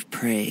words of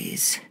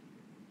praise.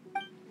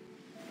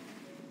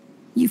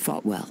 You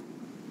fought well.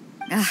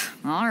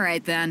 All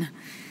right then.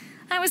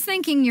 I was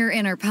thinking your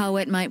inner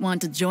poet might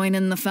want to join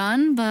in the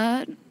fun,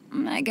 but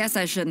I guess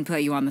I shouldn't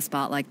put you on the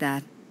spot like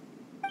that.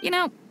 You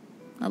know,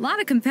 a lot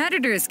of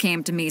competitors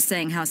came to me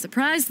saying how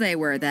surprised they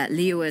were that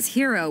Liyue's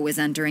hero was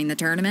entering the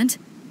tournament.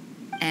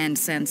 And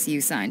since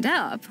you signed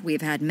up,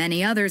 we've had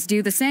many others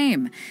do the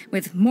same,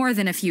 with more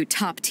than a few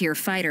top-tier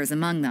fighters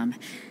among them.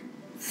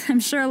 I'm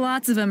sure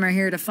lots of them are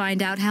here to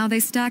find out how they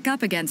stack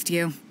up against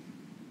you.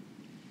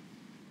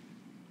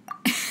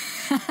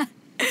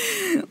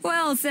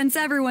 Well, since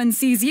everyone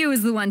sees you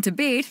as the one to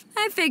beat,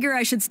 I figure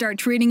I should start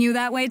treating you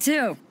that way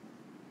too.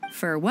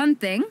 For one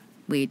thing,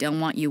 we don't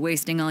want you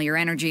wasting all your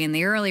energy in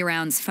the early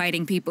rounds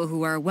fighting people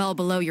who are well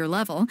below your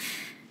level.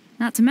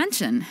 Not to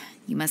mention,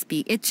 you must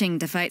be itching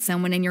to fight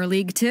someone in your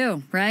league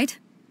too, right?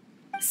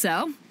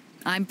 So,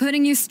 I'm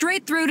putting you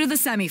straight through to the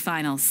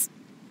semifinals.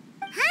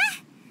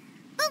 Huh?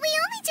 But we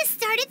only just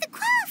started the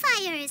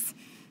qualifiers.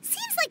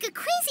 Seems like a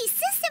crazy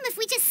system if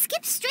we just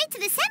skip straight to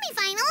the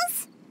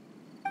semifinals.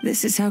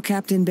 This is how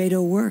Captain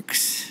Beto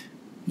works.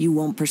 You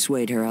won't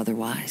persuade her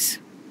otherwise.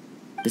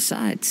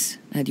 Besides,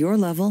 at your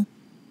level,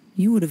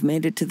 you would have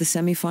made it to the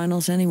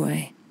semifinals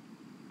anyway.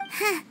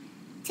 Huh.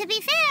 To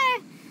be fair,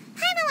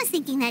 Paimon was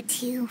thinking that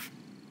too.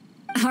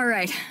 All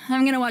right,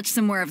 I'm gonna watch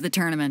some more of the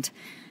tournament.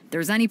 If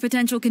there's any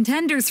potential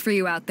contenders for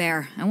you out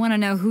there, I want to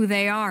know who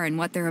they are and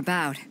what they're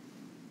about.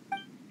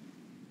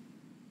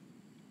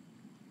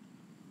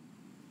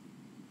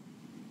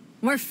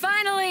 We're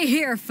finally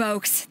here,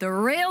 folks. The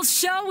real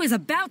show is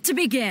about to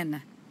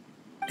begin.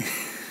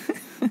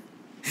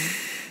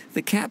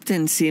 The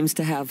captain seems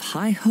to have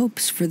high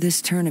hopes for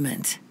this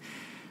tournament.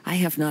 I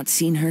have not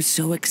seen her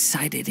so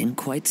excited in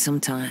quite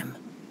some time.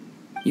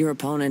 Your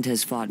opponent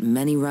has fought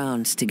many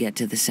rounds to get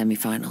to the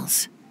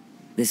semifinals.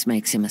 This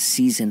makes him a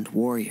seasoned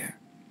warrior.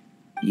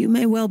 You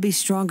may well be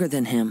stronger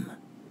than him,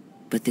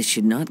 but this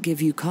should not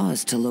give you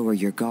cause to lower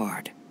your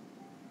guard.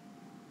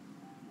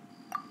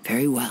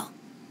 Very well.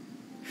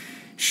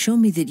 Show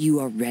me that you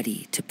are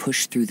ready to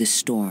push through the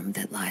storm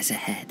that lies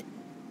ahead.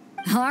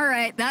 All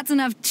right, that's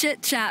enough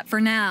chit-chat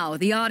for now.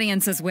 The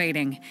audience is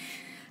waiting.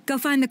 Go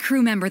find the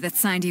crew member that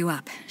signed you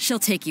up. She'll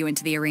take you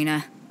into the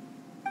arena.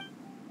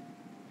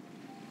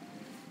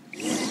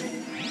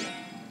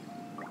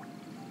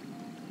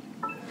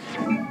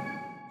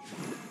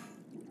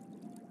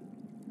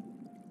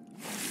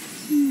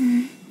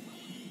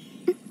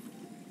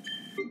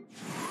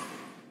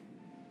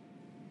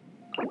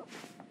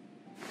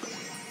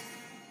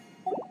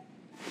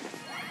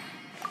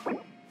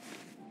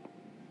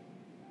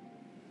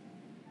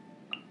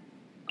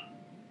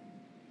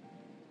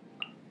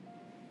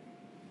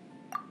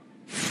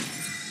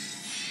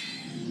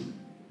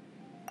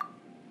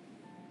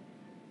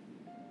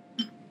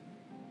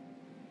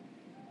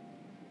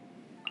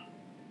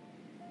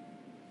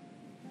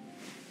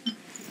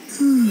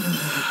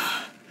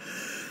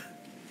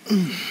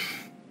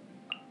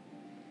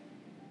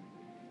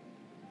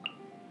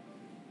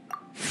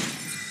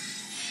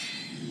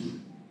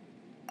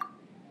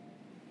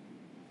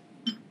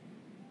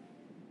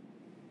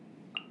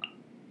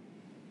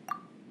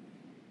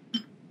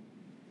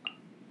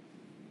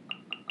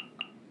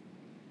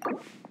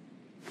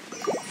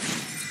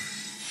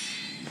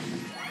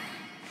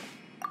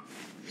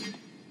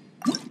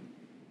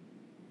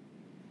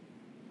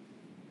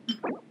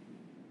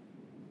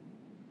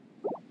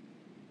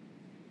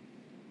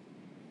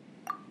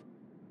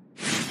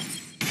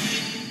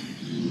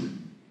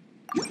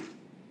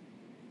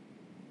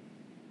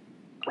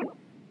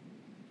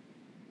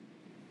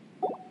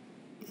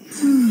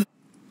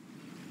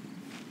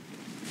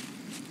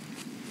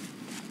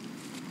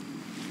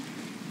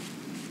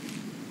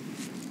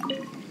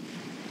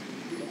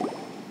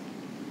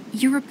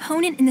 Your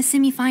opponent in the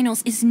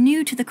semifinals is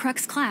new to the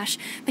Crux Clash,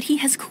 but he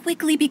has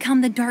quickly become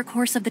the dark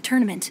horse of the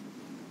tournament.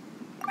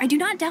 I do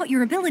not doubt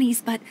your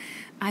abilities, but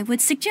I would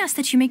suggest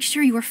that you make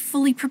sure you are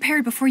fully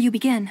prepared before you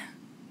begin.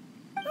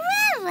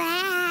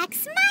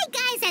 Relax. My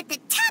guy's at the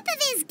top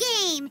of his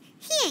game.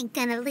 He ain't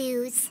gonna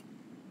lose.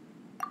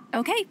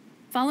 Okay,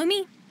 follow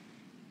me.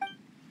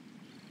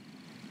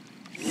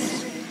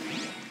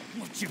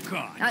 What you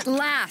got? At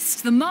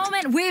last, the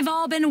moment we've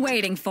all been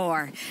waiting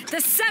for. The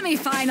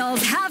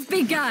semifinals have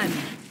begun.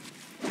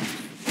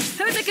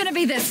 Who's it gonna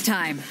be this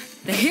time?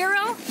 The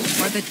hero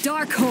or the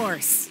dark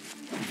horse?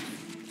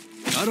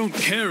 I don't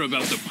care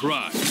about the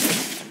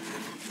prize.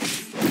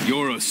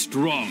 You're a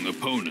strong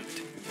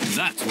opponent.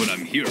 That's what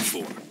I'm here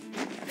for.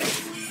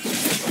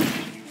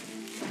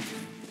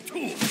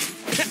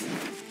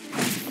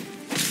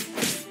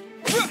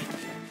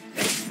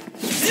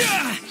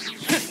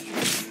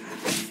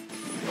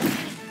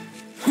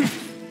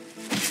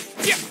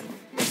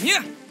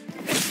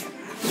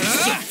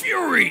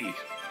 Fury!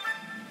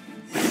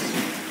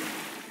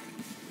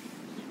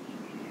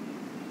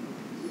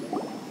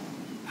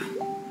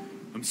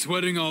 I'm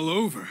sweating all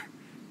over.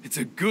 It's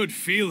a good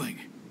feeling.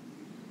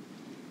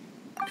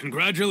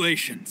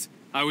 Congratulations.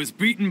 I was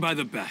beaten by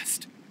the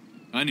best.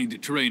 I need to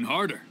train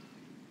harder.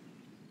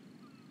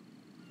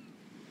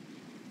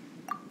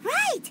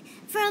 Right.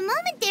 For a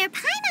moment there,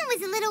 Paimon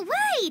was a little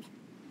worried.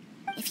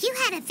 If you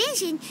had a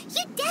vision,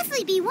 you'd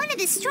definitely be one of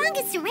the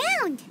strongest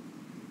around.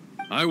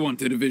 I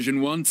wanted a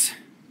vision once,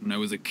 when I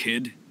was a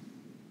kid.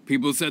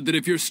 People said that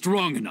if you're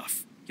strong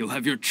enough, you'll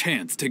have your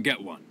chance to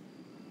get one.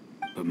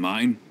 But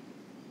mine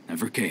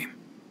never came.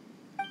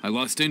 I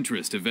lost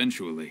interest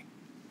eventually.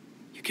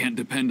 You can't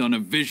depend on a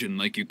vision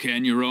like you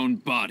can your own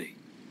body.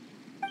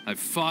 I've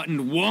fought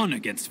and won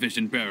against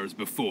vision bearers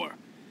before.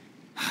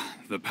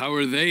 The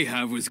power they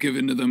have was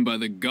given to them by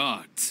the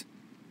gods.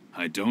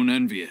 I don't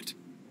envy it.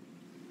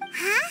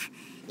 Huh?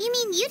 You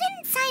mean you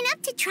didn't sign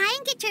up to try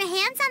and get your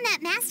hands on that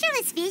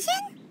masterless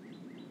vision?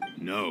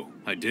 No,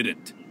 I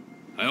didn't.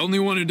 I only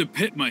wanted to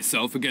pit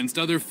myself against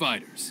other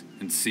fighters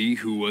and see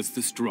who was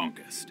the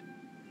strongest.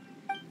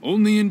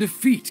 Only in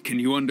defeat can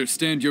you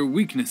understand your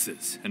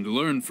weaknesses and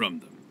learn from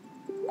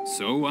them.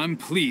 So I'm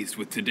pleased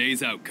with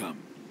today's outcome.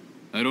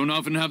 I don't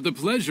often have the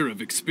pleasure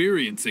of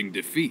experiencing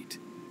defeat.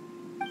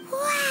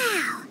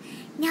 Wow!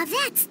 Now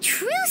that's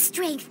true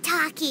strength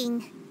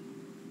talking.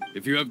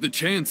 If you have the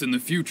chance in the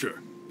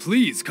future,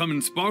 please come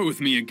and spar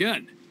with me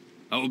again.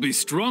 I will be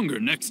stronger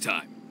next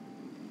time.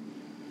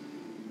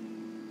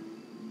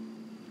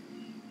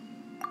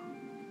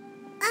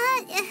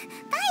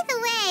 By the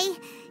way,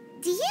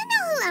 do you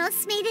know who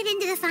else made it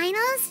into the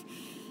finals?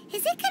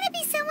 Is it gonna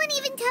be someone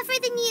even tougher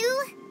than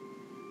you?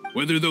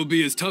 Whether they'll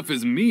be as tough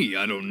as me,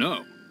 I don't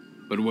know.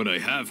 But what I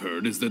have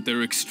heard is that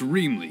they're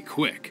extremely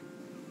quick.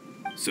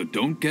 So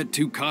don't get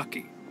too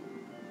cocky.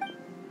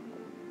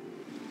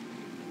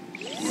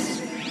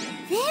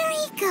 There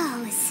he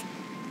goes.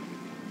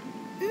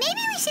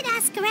 Maybe we should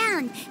ask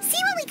around, see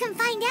what we can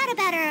find out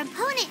about our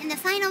opponent in the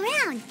final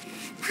round.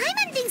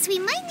 Paimon thinks we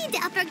might need to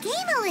up our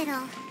game a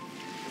little.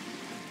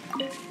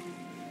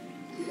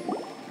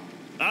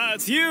 Ah,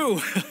 it's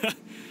you!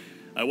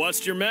 I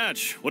watched your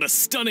match. What a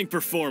stunning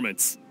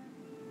performance.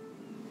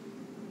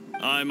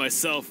 I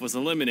myself was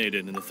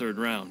eliminated in the third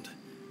round.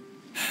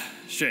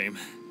 Shame.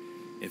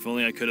 If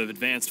only I could have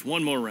advanced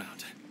one more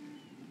round.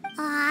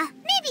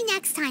 Maybe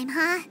next time,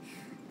 huh?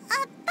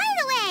 By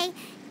the way,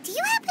 do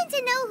you happen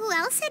to know who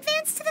else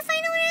advanced to the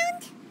final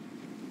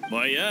round?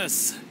 Why,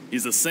 yes.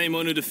 He's the same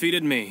one who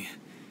defeated me.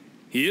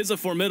 He is a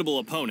formidable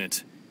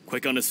opponent,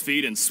 quick on his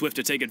feet and swift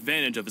to take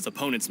advantage of his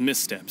opponent's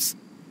missteps.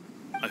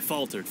 I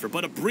faltered for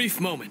but a brief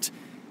moment,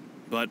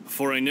 but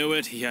before I knew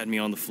it, he had me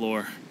on the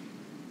floor.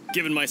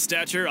 Given my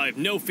stature, I have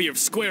no fear of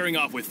squaring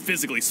off with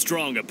physically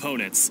strong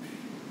opponents.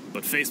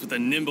 But faced with a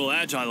nimble,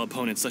 agile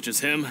opponent such as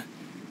him,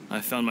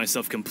 I found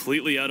myself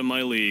completely out of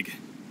my league.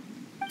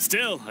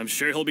 Still, I'm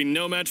sure he'll be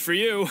no match for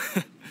you.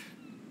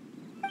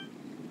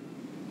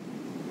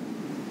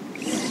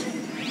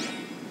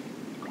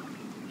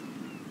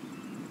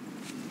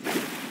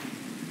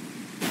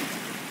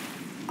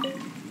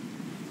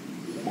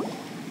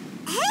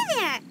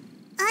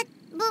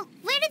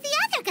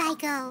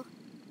 Go.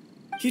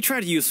 He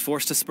tried to use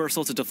force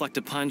dispersal to deflect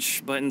a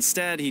punch, but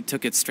instead he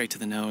took it straight to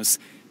the nose.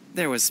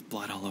 There was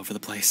blood all over the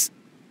place.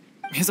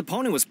 His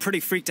opponent was pretty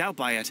freaked out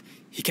by it.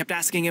 He kept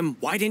asking him,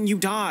 "Why didn't you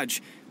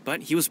dodge?"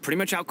 But he was pretty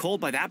much out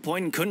cold by that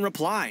point and couldn't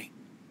reply.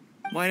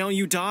 "Why don't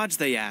you dodge?"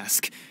 they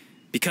ask.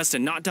 Because to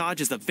not dodge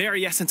is the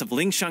very essence of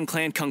Lingshan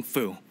clan kung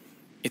fu.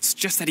 It's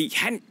just that he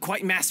hadn't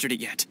quite mastered it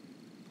yet.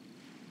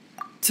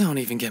 Don't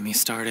even get me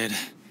started.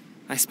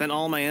 I spent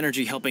all my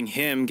energy helping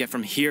him get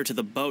from here to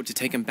the boat to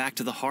take him back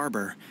to the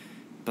harbor.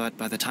 But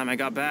by the time I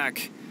got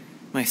back,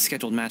 my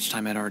scheduled match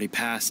time had already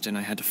passed and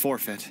I had to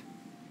forfeit.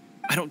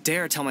 I don't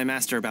dare tell my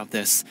master about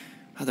this,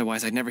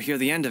 otherwise I'd never hear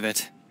the end of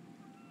it.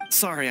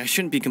 Sorry, I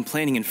shouldn't be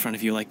complaining in front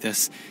of you like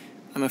this.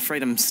 I'm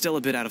afraid I'm still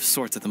a bit out of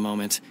sorts at the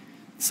moment,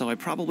 so I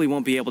probably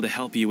won't be able to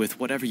help you with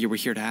whatever you were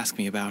here to ask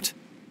me about.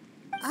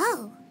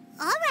 Oh,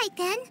 all right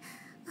then.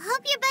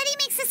 Hope your buddy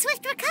makes a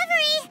swift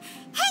recovery.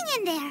 Hang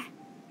in there.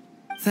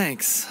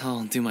 Thanks,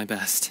 I'll do my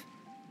best.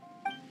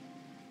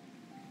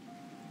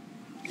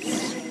 We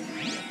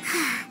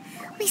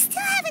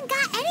still haven't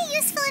got any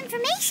useful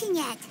information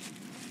yet.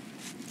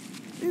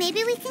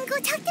 Maybe we can go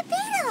talk to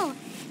Beto.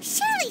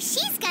 Surely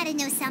she's gotta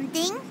know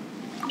something.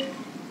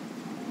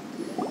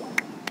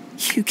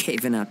 You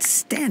gave an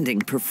outstanding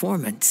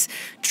performance.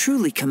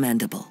 Truly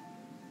commendable.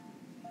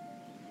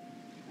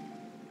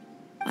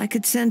 I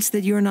could sense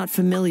that you're not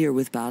familiar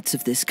with bouts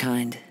of this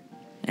kind,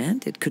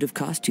 and it could have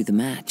cost you the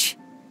match.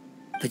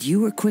 But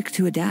you were quick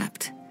to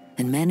adapt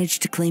and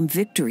managed to claim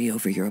victory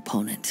over your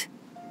opponent.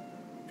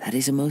 That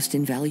is a most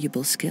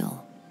invaluable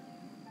skill.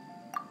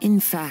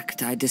 In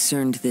fact, I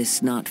discerned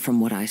this not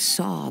from what I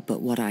saw, but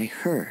what I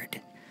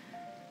heard.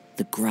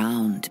 The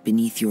ground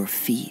beneath your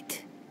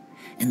feet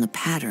and the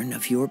pattern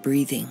of your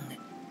breathing.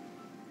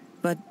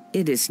 But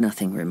it is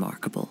nothing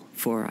remarkable,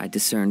 for I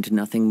discerned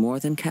nothing more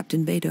than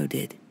Captain Beto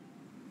did.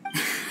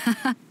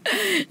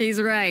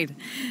 He's right.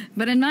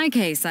 But in my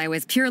case, I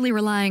was purely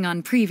relying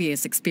on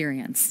previous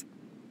experience.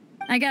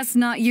 I guess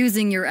not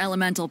using your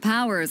elemental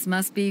powers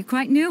must be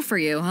quite new for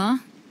you, huh?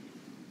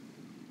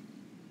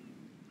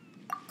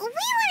 We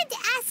wanted to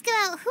ask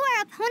about who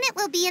our opponent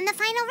will be in the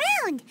final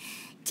round.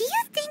 Do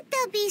you think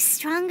they'll be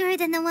stronger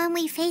than the one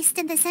we faced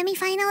in the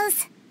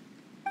semifinals?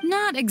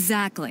 Not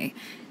exactly.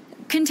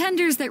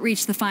 Contenders that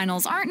reach the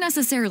finals aren't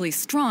necessarily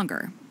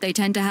stronger. They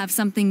tend to have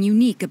something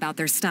unique about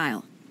their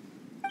style.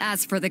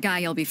 As for the guy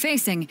you'll be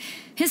facing,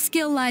 his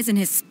skill lies in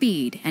his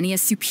speed, and he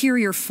has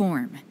superior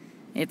form.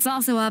 It's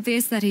also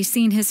obvious that he's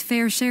seen his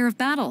fair share of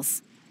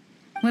battles.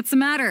 What's the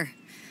matter?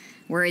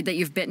 Worried that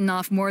you've bitten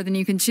off more than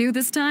you can chew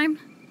this time?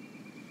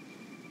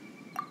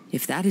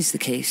 If that is the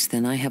case,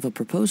 then I have a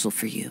proposal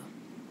for you.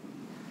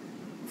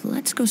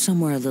 Let's go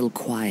somewhere a little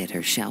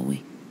quieter, shall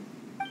we?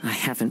 I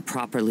haven't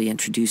properly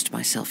introduced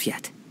myself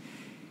yet.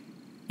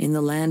 In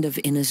the land of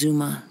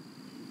Inazuma,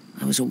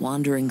 I was a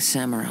wandering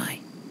samurai.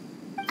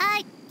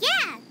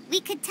 Yeah,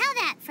 we could tell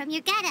that from your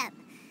getup.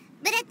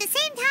 But at the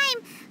same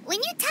time, when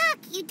you talk,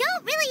 you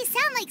don't really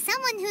sound like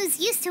someone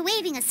who's used to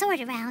waving a sword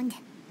around.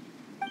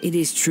 It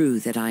is true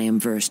that I am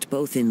versed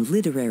both in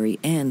literary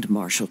and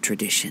martial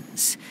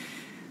traditions.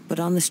 But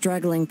on the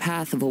straggling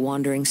path of a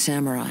wandering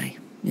samurai,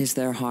 is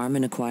there harm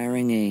in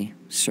acquiring a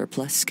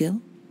surplus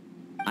skill?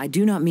 I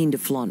do not mean to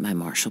flaunt my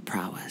martial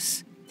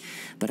prowess,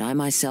 but I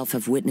myself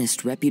have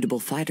witnessed reputable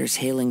fighters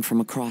hailing from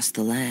across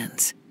the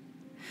lands.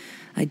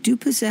 I do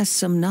possess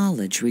some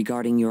knowledge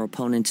regarding your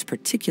opponent's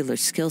particular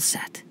skill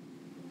set.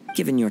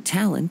 Given your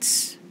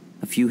talents,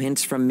 a few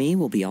hints from me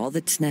will be all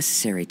that's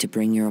necessary to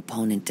bring your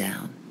opponent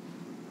down.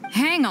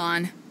 Hang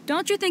on.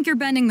 Don't you think you're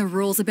bending the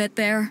rules a bit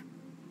there?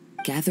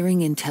 Gathering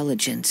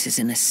intelligence is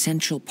an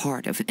essential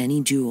part of any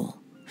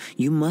duel.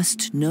 You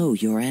must know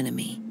your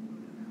enemy.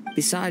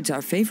 Besides,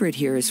 our favorite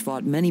here has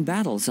fought many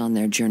battles on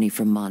their journey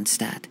from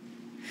Mondstadt.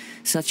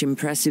 Such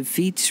impressive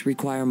feats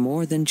require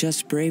more than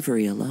just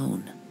bravery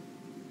alone.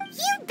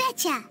 You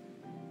betcha!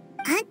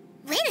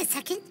 Wait a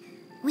second.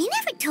 We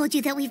never told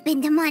you that we've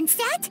been to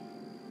Mondstadt.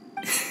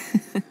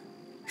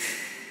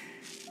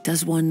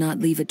 Does one not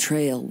leave a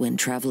trail when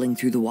traveling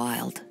through the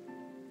wild?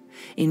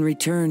 In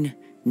return,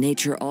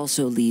 nature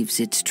also leaves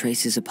its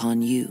traces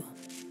upon you.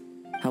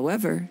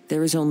 However,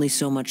 there is only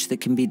so much that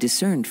can be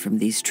discerned from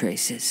these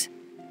traces.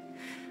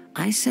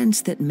 I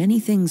sense that many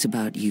things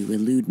about you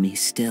elude me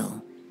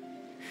still.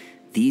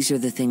 These are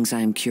the things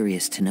I am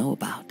curious to know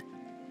about.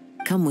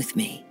 Come with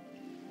me.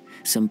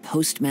 Some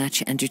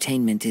post-match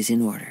entertainment is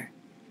in order.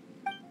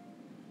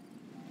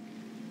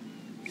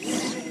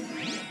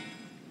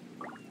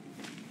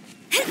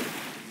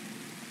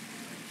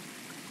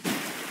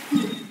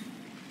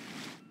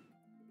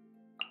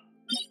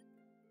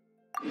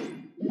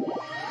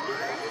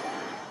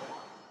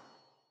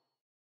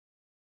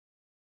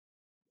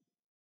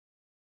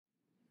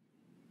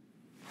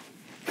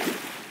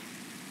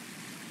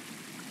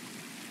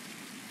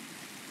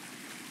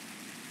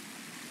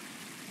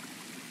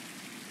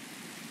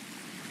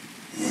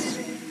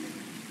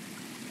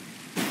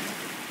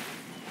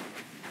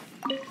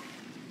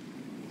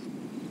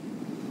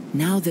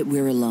 Now that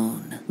we're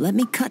alone, let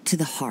me cut to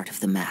the heart of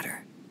the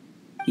matter.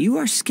 You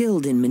are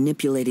skilled in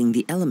manipulating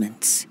the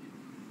elements,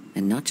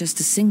 and not just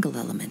a single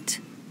element,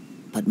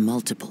 but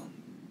multiple.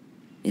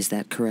 Is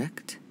that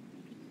correct?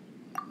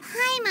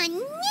 Paimon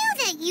knew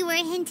that you were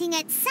hinting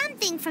at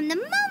something from the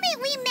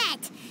moment we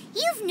met.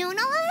 You've known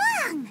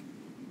all along.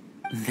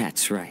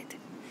 That's right.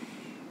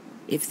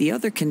 If the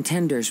other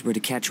contenders were to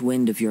catch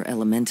wind of your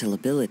elemental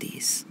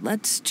abilities,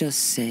 let's just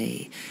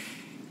say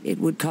it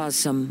would cause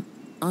some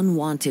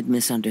unwanted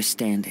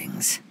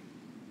misunderstandings.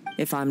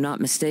 If I'm not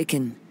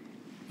mistaken,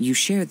 you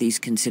share these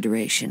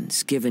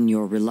considerations, given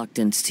your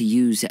reluctance to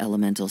use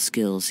elemental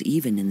skills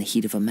even in the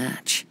heat of a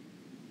match.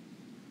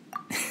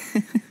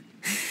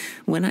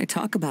 When I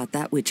talk about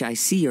that which I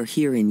see or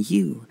hear in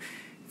you,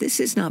 this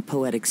is not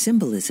poetic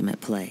symbolism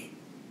at play.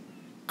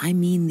 I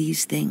mean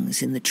these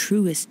things in the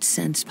truest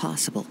sense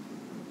possible.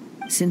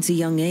 Since a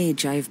young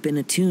age, I have been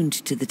attuned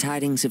to the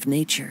tidings of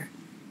nature.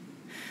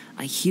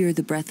 I hear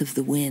the breath of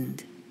the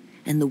wind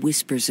and the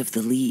whispers of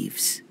the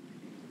leaves.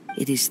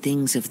 It is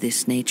things of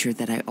this nature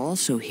that I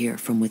also hear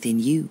from within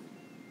you.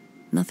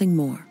 Nothing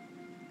more.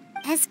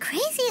 As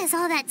crazy as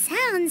all that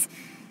sounds,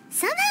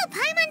 somehow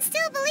Paimon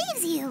still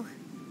believes you.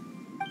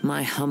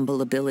 My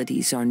humble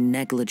abilities are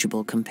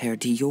negligible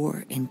compared to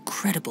your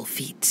incredible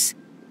feats.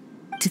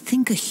 To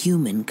think a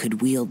human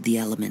could wield the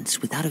elements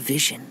without a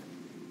vision.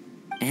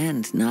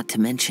 And not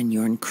to mention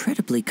your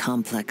incredibly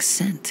complex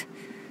scent,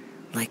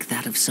 like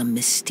that of some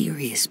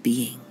mysterious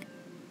being.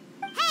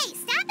 Hey,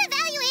 stop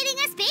evaluating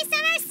us based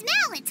on our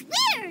smell! It's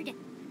weird!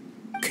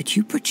 Could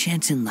you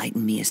perchance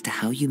enlighten me as to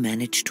how you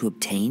managed to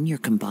obtain your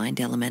combined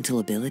elemental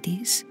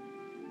abilities?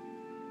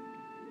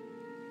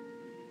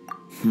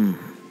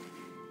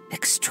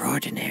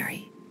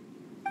 Extraordinary.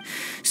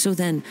 So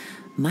then,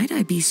 might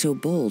I be so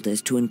bold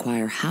as to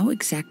inquire how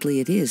exactly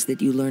it is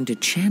that you learned to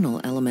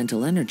channel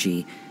elemental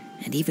energy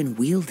and even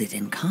wield it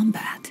in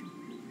combat?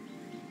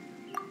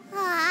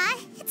 Aw,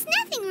 it's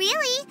nothing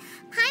really.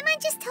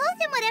 Paimon just told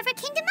him whatever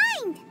came to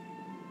mind.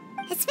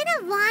 It's been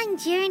a long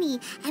journey,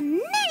 and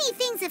many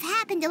things have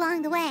happened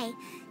along the way.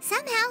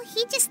 Somehow,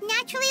 he just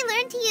naturally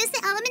learned to use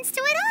the elements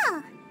through it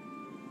all.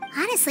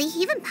 Honestly,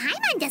 even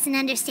Paimon doesn't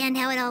understand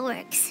how it all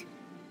works.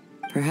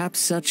 Perhaps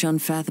such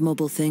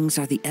unfathomable things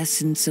are the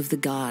essence of the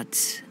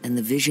gods and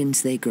the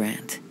visions they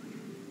grant.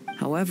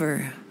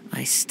 However,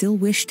 I still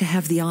wish to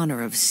have the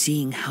honor of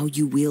seeing how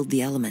you wield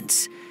the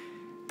elements.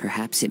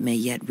 Perhaps it may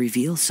yet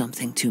reveal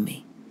something to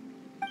me.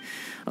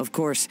 Of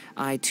course,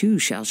 I too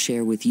shall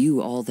share with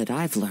you all that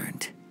I've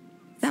learned.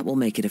 That will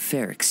make it a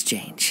fair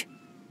exchange.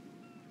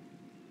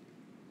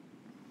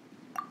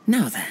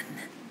 Now then,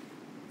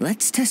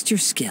 let's test your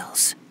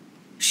skills,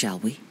 shall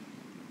we?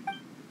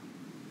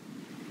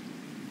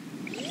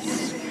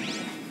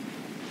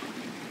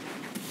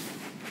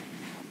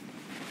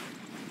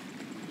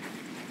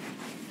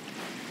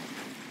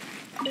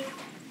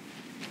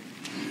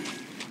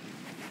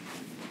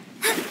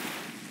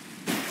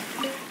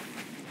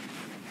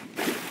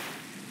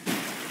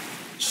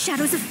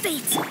 Shadows of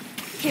fate.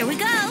 Here we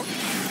go.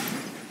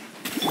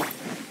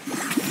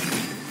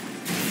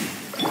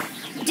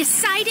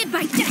 Decided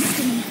by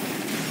destiny.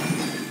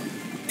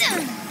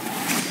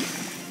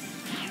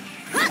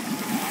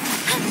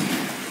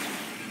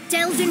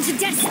 Delved into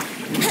destiny.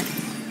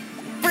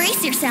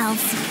 Brace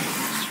yourselves.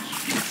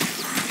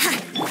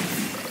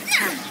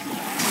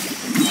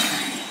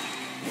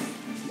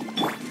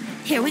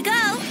 Here we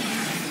go.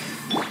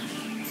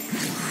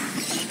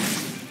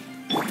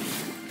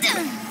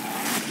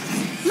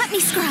 Let me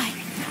scribe.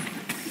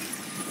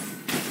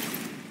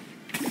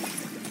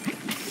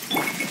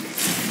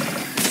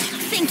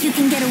 Think you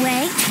can get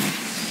away?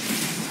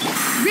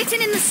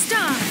 Written in the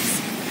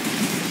stars.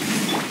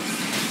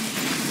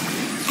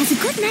 As a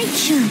good knight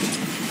should.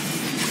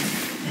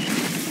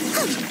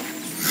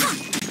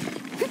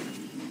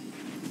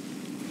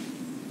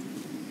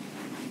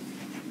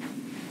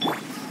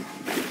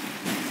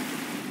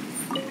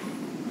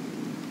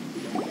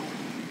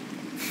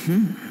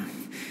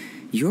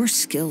 Your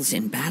skills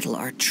in battle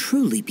are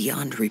truly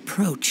beyond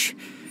reproach.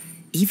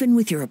 Even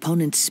with your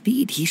opponent's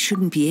speed, he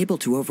shouldn't be able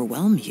to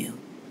overwhelm you.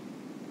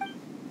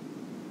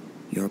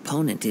 Your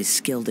opponent is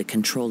skilled at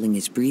controlling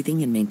his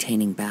breathing and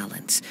maintaining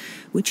balance,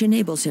 which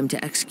enables him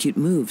to execute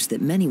moves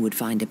that many would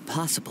find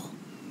impossible.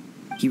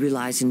 He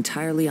relies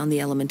entirely on the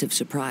element of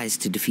surprise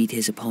to defeat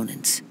his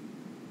opponents.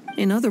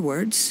 In other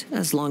words,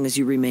 as long as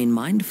you remain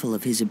mindful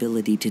of his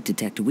ability to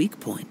detect weak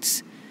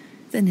points,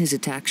 then his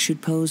attacks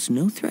should pose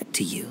no threat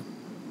to you.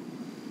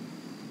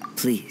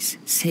 Please,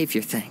 save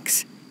your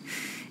thanks.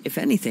 If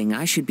anything,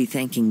 I should be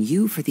thanking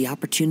you for the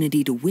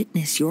opportunity to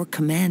witness your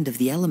command of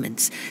the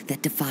elements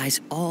that defies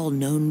all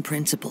known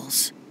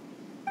principles.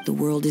 The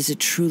world is a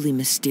truly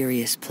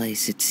mysterious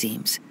place, it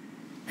seems,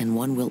 and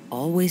one will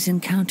always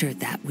encounter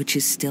that which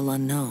is still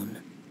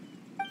unknown.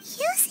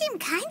 You seem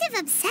kind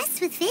of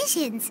obsessed with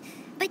visions,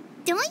 but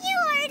don't you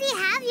already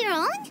have your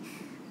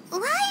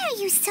own? Why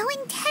are you so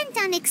intent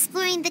on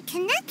exploring the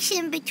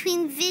connection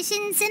between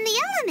visions and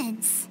the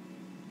elements?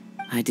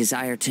 I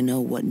desire to know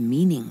what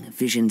meaning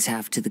visions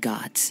have to the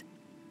gods,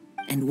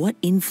 and what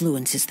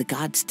influences the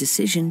gods'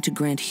 decision to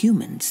grant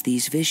humans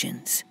these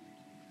visions.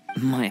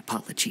 My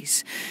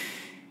apologies.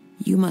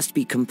 You must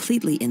be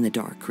completely in the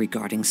dark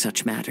regarding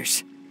such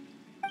matters.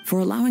 For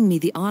allowing me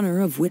the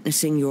honor of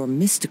witnessing your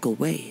mystical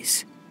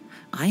ways,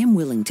 I am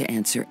willing to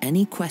answer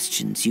any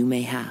questions you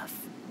may have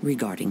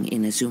regarding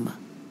Inazuma.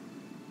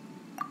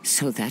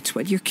 So that's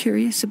what you're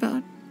curious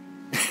about?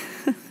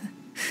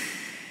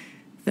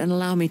 Then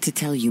allow me to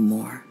tell you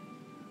more.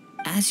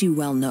 As you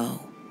well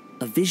know,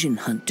 a vision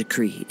hunt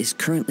decree is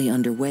currently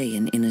underway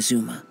in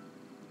Inazuma.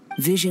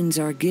 Visions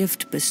are a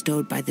gift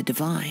bestowed by the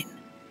divine.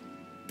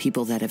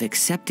 People that have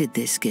accepted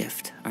this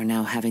gift are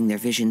now having their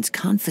visions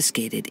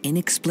confiscated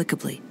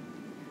inexplicably,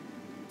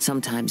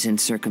 sometimes in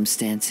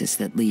circumstances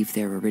that leave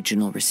their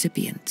original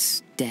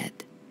recipients dead.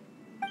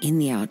 In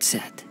the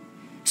outset,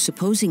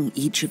 supposing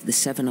each of the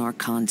 7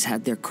 archons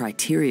had their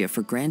criteria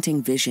for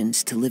granting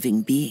visions to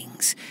living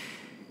beings,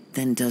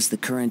 then does the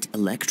current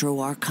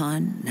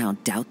Electro-Archon now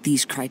doubt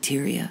these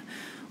criteria,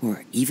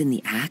 or even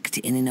the act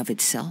in and of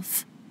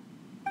itself?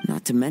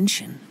 Not to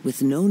mention,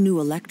 with no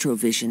new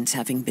Electro-Visions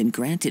having been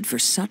granted for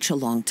such a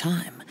long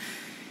time,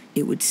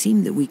 it would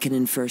seem that we can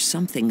infer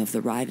something of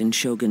the Raiden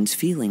Shogun's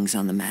feelings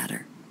on the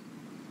matter.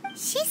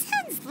 She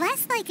sounds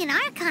less like an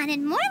Archon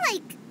and more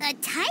like a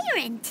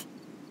tyrant.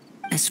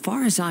 As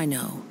far as I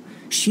know,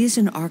 she is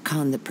an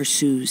Archon that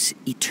pursues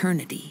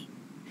eternity.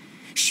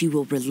 She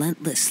will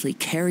relentlessly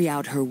carry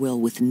out her will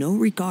with no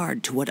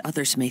regard to what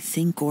others may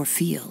think or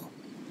feel.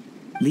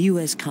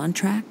 Liyue's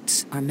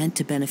contracts are meant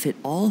to benefit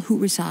all who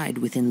reside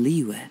within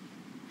Liyue.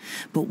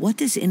 But what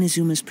does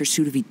Inazuma's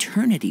pursuit of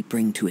eternity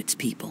bring to its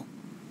people?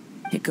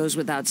 It goes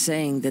without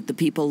saying that the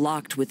people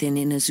locked within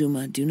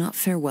Inazuma do not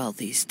fare well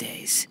these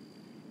days.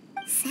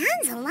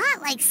 Sounds a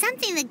lot like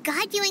something the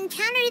god you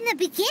encountered in the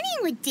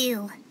beginning would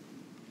do.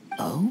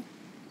 Oh?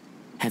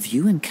 Have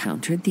you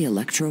encountered the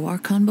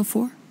Electro-Archon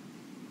before?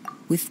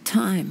 With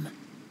time,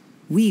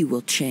 we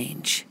will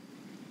change.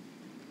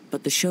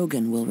 But the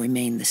Shogun will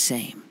remain the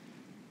same.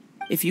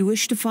 If you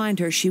wish to find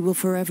her, she will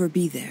forever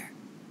be there.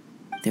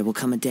 There will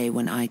come a day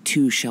when I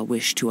too shall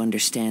wish to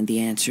understand the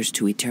answers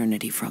to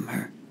eternity from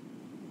her.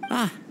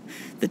 Ah,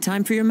 the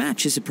time for your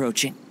match is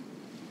approaching.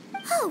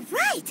 Oh,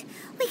 right!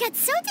 We got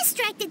so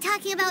distracted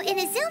talking about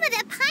Inazuma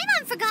that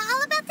Paimon forgot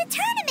all about the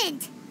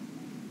tournament!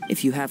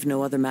 If you have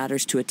no other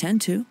matters to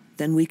attend to,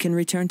 then we can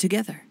return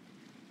together.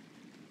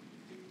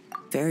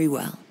 Very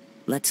well,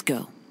 let's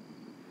go.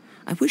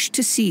 I wish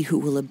to see who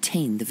will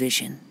obtain the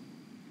vision.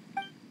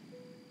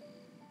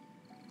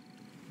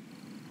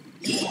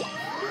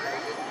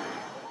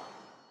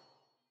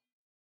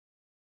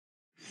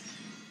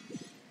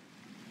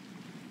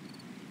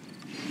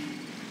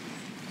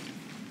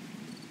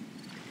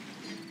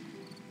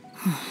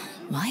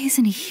 Why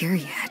isn't he here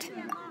yet?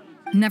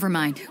 Never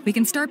mind. We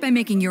can start by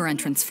making your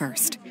entrance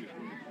first.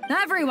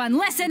 Everyone,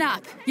 listen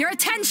up! Your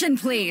attention,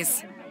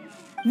 please!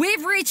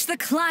 We've reached the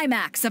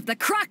climax of the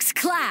Crux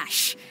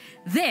Clash.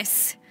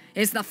 This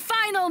is the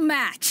final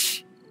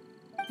match.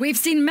 We've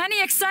seen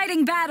many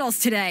exciting battles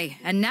today,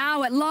 and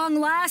now, at long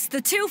last,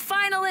 the 2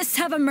 finalists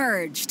have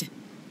emerged.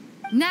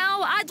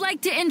 Now, I'd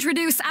like to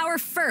introduce our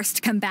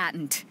first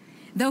combatant.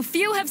 Though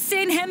few have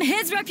seen him,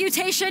 his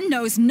reputation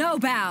knows no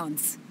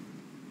bounds.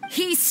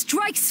 He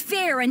strikes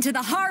fear into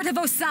the heart of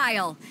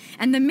Osile,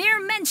 and the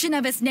mere mention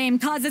of his name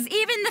causes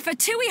even the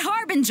Fatui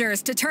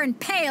Harbingers to turn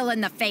pale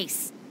in the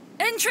face.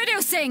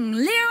 Introducing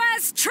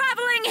Liyue's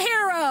traveling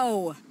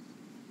hero!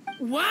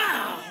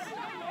 Wow!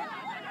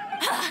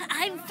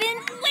 I've been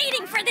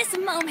waiting for this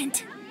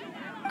moment.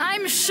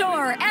 I'm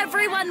sure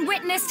everyone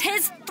witnessed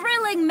his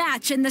thrilling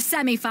match in the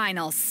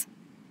semifinals.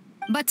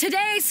 But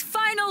today's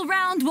final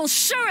round will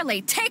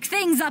surely take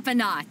things up a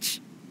notch.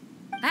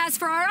 As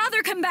for our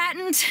other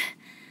combatant,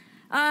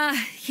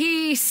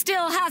 he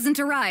still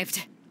hasn't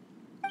arrived.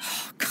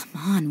 Oh, come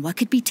on, what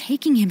could be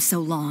taking him so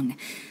long?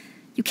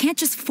 You can't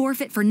just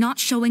forfeit for not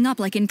showing up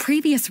like in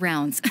previous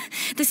rounds.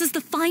 This is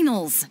the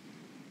finals.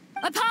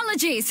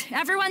 Apologies,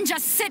 everyone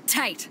just sit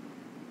tight.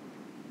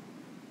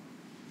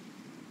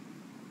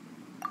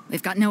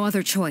 We've got no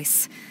other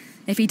choice.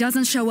 If he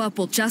doesn't show up,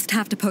 we'll just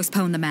have to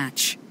postpone the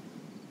match.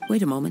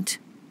 Wait a moment.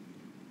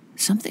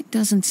 Something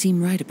doesn't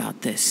seem right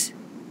about this.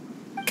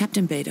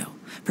 Captain Beto,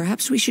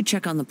 perhaps we should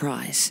check on the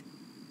prize.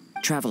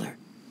 Traveler,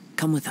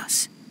 come with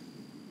us.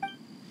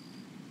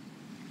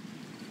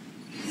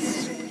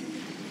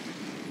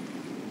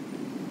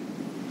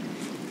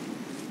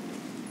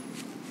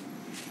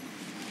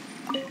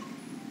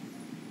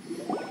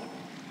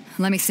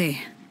 Let me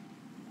see.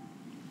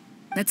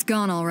 It's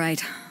gone all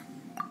right.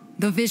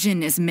 The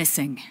vision is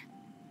missing.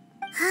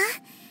 Huh?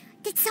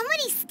 Did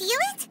somebody steal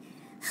it?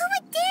 Who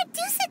would dare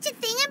do such a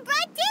thing in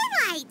broad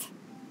daylight?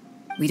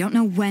 We don't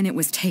know when it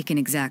was taken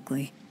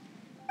exactly.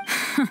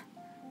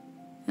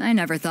 I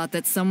never thought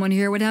that someone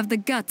here would have the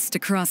guts to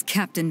cross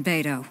Captain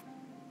Beto.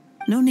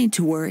 No need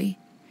to worry.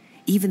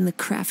 Even the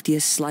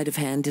craftiest sleight of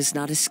hand does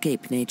not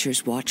escape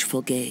nature's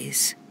watchful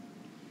gaze.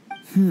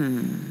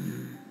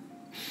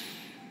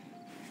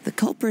 The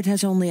culprit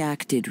has only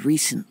acted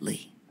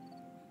recently.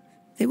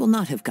 They will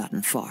not have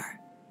gotten far.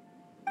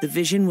 The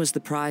vision was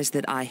the prize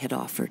that I had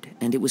offered,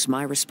 and it was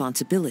my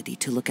responsibility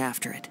to look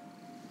after it.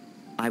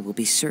 I will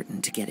be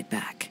certain to get it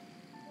back.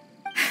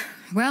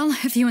 Well,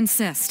 if you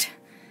insist,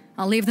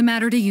 I'll leave the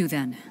matter to you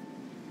then.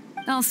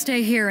 I'll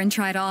stay here and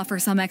try to offer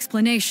some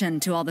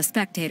explanation to all the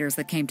spectators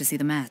that came to see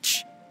the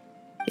match.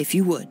 If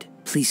you would,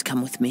 please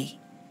come with me.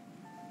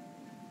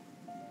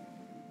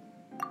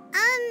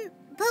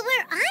 But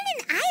we're on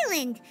an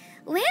island.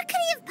 Where could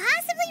he have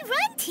possibly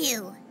run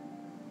to?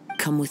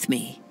 Come with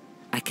me.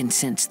 I can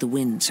sense the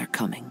winds are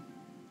coming.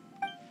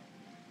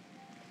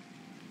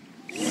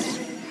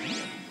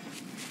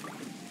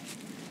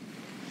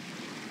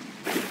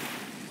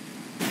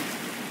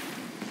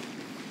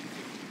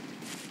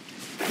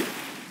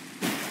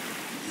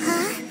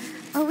 Huh?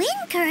 A wind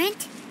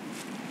current?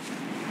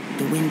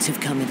 The winds have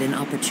come at an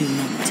opportune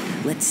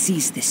moment. Let's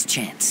seize this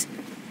chance.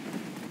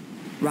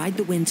 Ride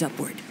the winds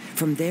upward.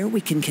 From there, we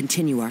can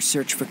continue our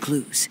search for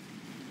clues.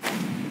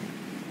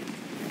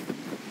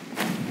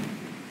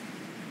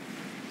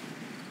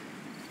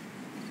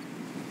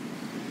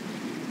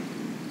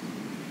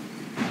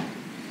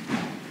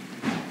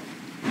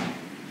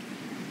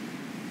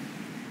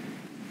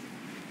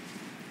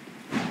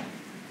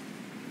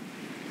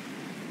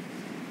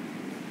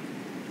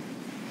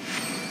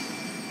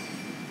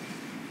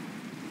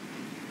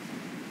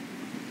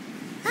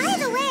 By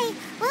the way,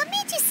 what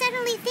made you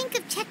suddenly think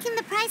of checking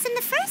the prize in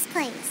the first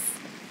place?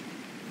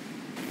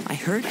 I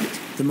heard it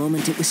the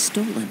moment it was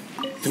stolen.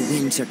 The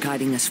winds are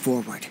guiding us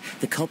forward.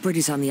 The culprit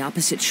is on the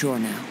opposite shore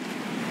now.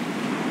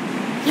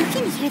 You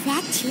can hear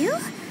that too?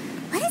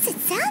 What does it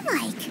sound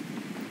like?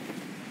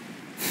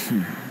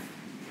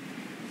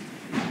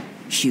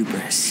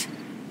 Hubris.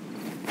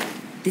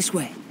 This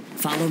way.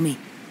 Follow me.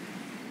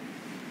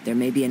 There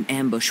may be an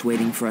ambush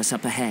waiting for us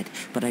up ahead,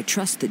 but I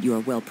trust that you are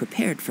well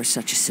prepared for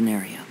such a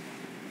scenario.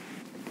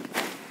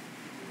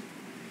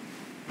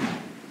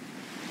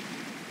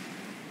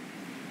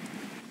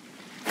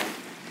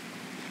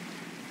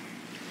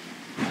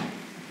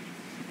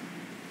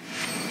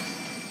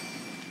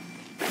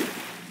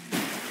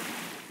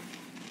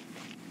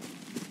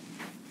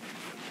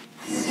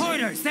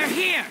 Hoarders, they're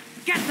here!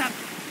 Get them!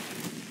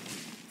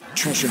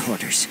 Treasure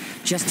hoarders,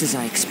 just as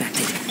I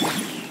expected.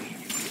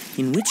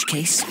 In which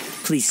case,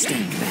 please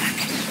stand back.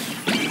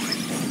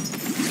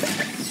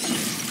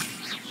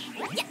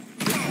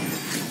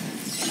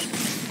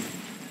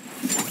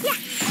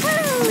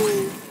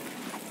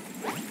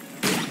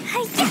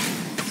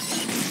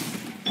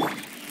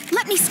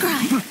 Let me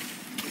scribe.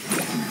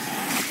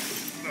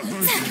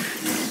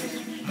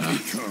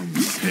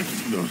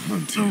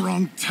 Picked the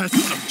wrong test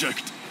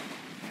subject.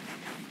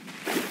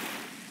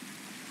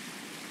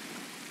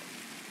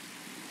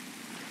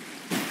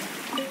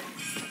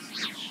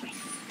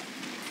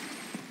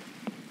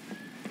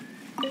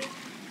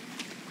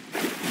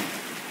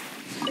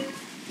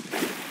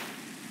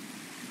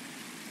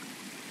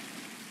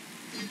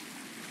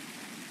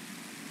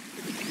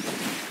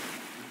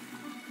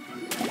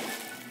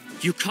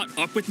 You caught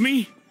up with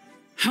me?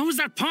 How is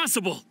that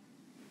possible?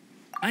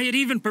 I had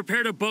even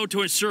prepared a boat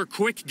to ensure a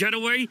quick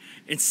getaway,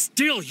 and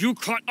still you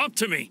caught up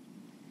to me.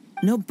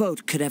 No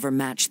boat could ever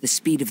match the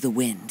speed of the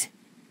wind.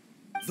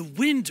 The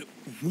wind?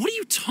 What are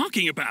you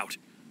talking about?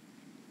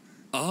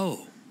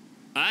 Oh,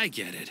 I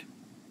get it.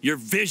 Your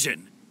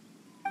vision.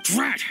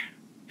 Drat!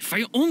 If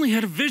I only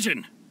had a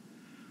vision.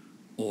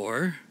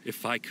 Or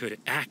if I could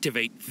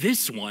activate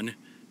this one,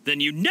 then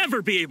you'd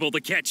never be able to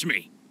catch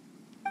me.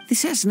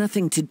 This has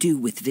nothing to do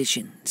with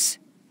visions.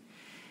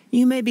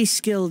 You may be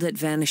skilled at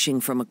vanishing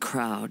from a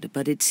crowd,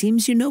 but it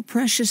seems you know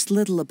precious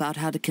little about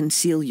how to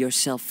conceal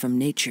yourself from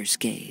nature's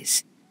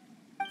gaze.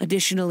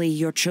 Additionally,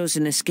 your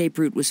chosen escape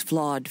route was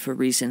flawed for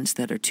reasons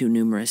that are too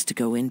numerous to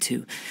go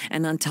into,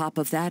 and on top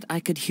of that,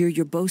 I could hear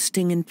your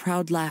boasting and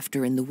proud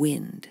laughter in the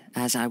wind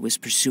as I was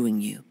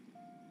pursuing you.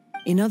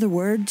 In other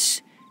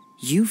words,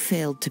 you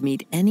failed to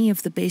meet any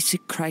of the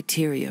basic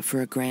criteria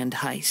for a grand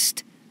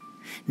heist.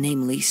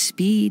 Namely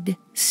speed,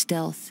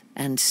 stealth,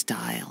 and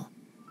style.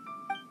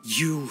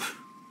 You...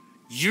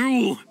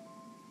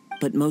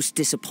 But most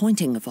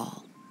disappointing of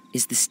all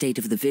is the state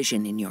of the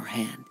vision in your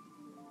hand.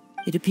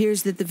 It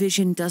appears that the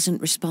vision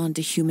doesn't respond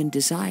to human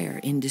desire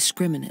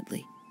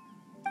indiscriminately.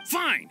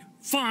 Fine,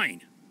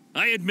 fine.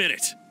 I admit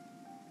it.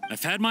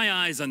 I've had my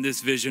eyes on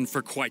this vision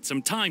for quite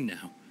some time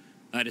now.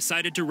 I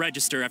decided to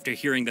register after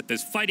hearing that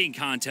this fighting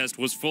contest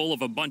was full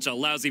of a bunch of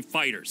lousy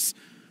fighters.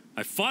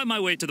 I fought my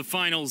way to the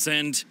finals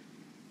and...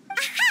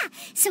 Aha!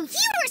 So you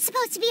were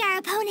supposed to be our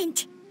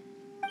opponent!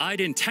 I'd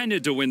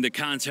intended to win the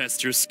contest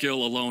through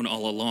skill alone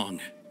all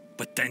along.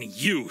 But then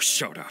you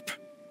showed up.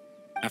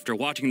 After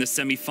watching the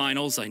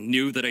semifinals, I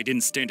knew that I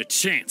didn't stand a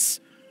chance.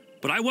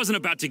 But I wasn't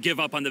about to give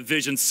up on the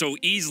vision so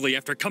easily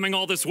after coming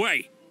all this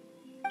way.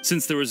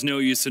 Since there was no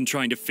use in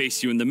trying to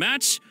face you in the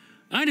match,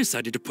 I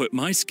decided to put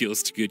my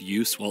skills to good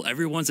use while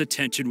everyone's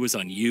attention was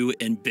on you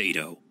and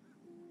Beto.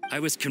 I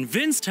was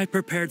convinced I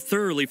prepared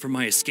thoroughly for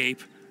my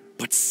escape,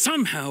 but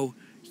somehow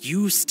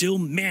you still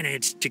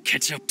managed to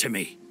catch up to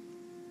me.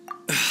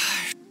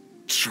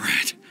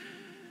 Drat.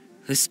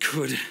 This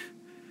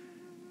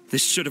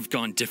should have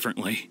gone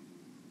differently.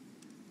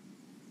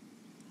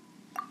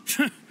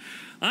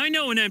 I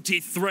know an empty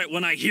threat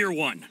when I hear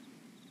one.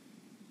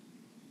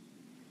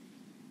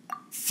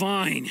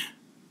 Fine.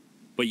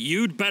 But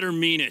you'd better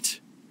mean it.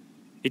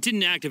 It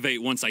didn't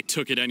activate once I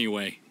took it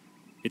anyway.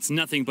 It's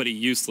nothing but a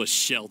useless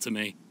shell to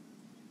me.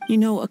 You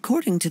know,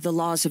 according to the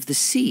laws of the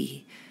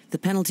sea, the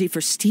penalty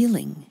for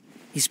stealing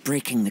is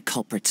breaking the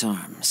culprit's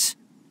arms.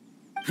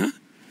 Huh?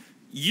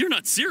 You're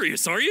not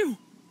serious, are you?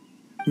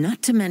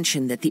 Not to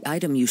mention that the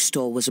item you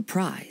stole was a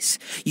prize.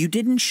 You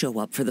didn't show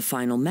up for the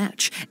final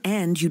match,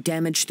 and you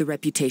damaged the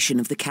reputation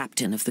of the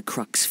captain of the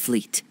Crux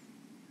fleet.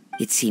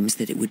 It seems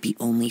that it would be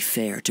only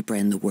fair to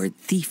brand the word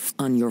thief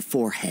on your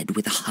forehead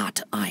with a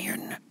hot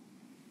iron.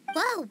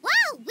 Whoa,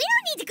 whoa! We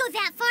don't need to go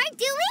that far,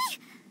 do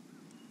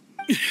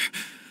we?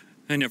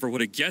 I never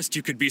would have guessed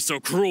you could be so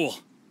cruel.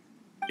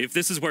 If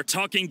this is where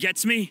talking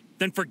gets me,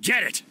 then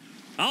forget it.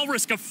 I'll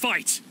risk a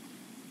fight.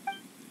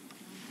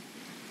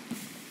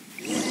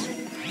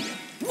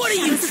 What are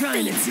you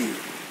trying to do?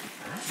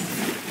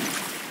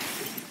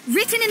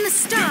 Written in the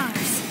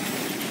stars.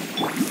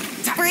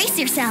 Brace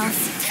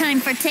yourselves. Time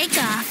for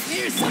takeoff.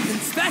 Here's something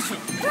special.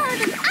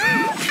 Boing,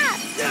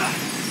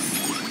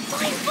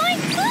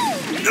 boing, boom!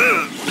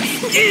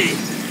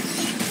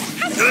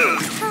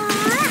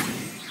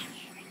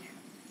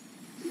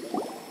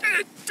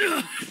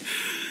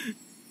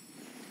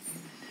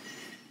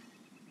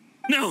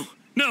 No,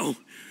 no.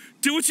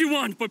 Do what you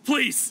want, but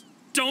please,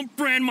 don't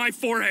brand my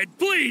forehead,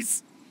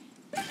 please!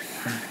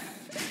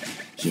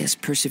 He has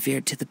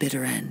persevered to the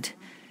bitter end,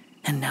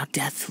 and now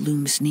death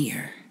looms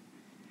near.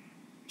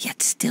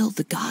 Yet still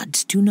the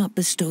gods do not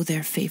bestow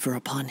their favor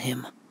upon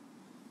him.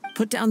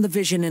 Put down the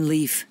vision and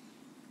leave.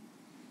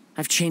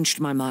 I've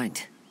changed my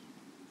mind.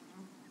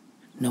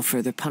 No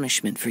further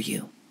punishment for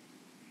you.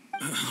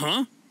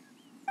 Huh?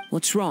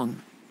 What's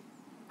wrong?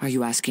 Are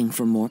you asking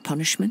for more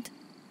punishment?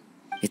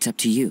 It's up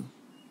to you.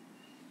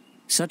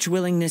 Such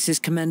willingness is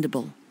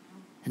commendable,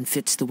 and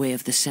fits the way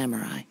of the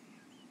samurai.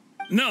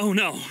 No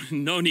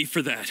need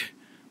for that.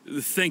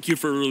 Thank you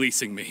for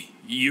releasing me.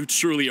 You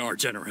truly are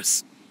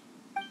generous.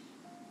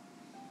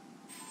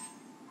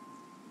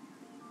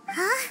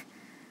 Huh?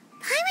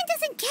 Paimon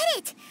doesn't get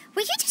it.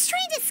 Were you just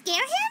trying to scare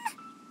him?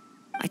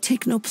 I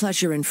take no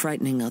pleasure in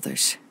frightening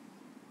others.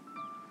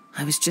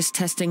 I was just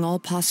testing all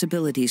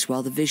possibilities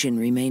while the vision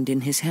remained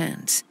in his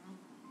hands.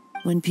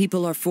 When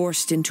people are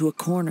forced into a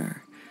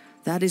corner,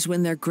 that is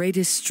when their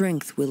greatest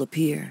strength will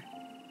appear.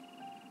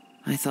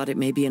 I thought it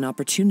may be an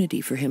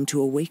opportunity for him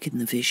to awaken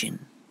the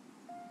vision.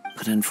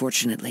 But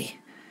unfortunately,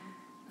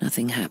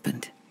 nothing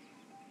happened.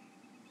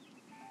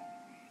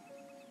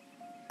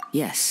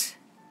 Yes,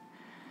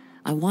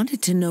 I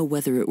wanted to know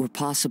whether it were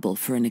possible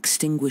for an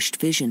extinguished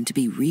vision to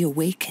be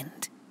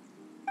reawakened.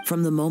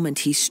 From the moment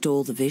he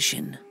stole the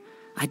vision,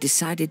 I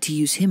decided to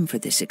use him for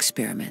this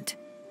experiment.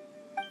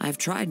 I've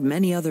tried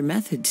many other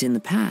methods in the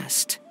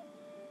past,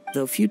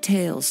 though few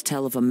tales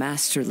tell of a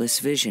masterless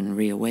vision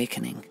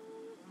reawakening.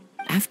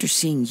 After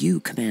seeing you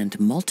command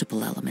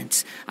multiple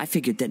elements, I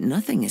figured that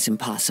nothing is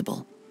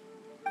impossible.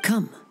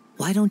 Come,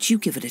 why don't you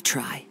give it a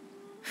try?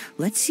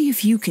 Let's see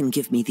if you can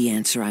give me the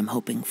answer I'm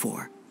hoping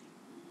for.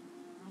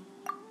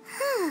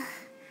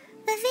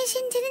 The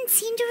vision didn't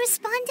seem to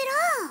respond at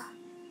all.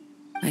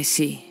 I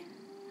see.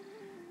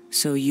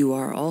 So you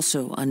are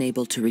also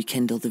unable to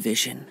rekindle the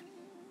vision.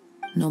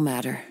 No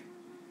matter.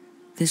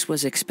 This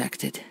was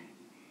expected.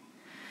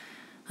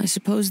 I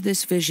suppose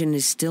this vision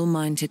is still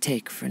mine to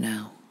take for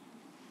now.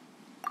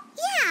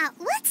 Yeah,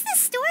 what's the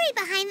story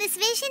behind this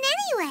vision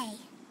anyway?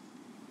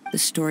 The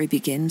story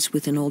begins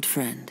with an old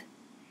friend.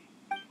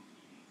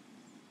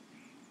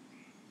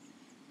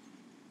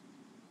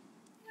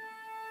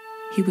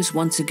 He was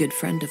once a good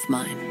friend of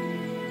mine.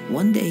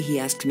 One day he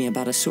asked me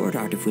about a sword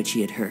art of which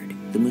he had heard,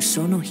 the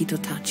Musono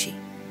Hitotachi.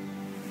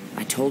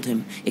 I told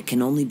him it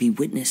can only be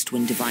witnessed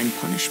when divine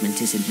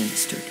punishment is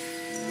administered.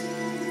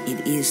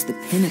 It is the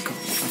pinnacle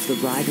of the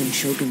Raiden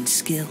Shogun's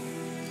skill,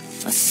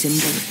 a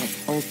symbol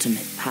of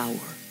ultimate power.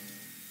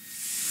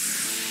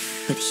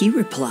 But he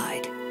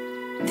replied,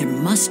 there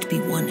must be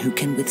one who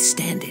can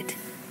withstand it.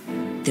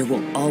 there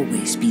will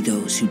always be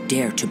those who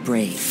dare to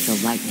brave the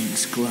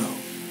lightning's glow.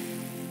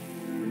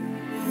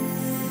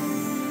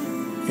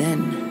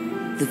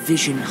 Then, the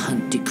Vision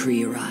Hunt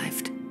decree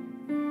arrived.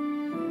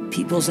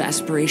 People's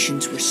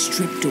aspirations were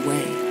stripped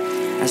away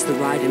as the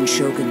Raiden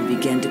Shogun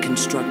began to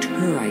construct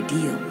her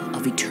ideal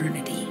of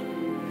eternity.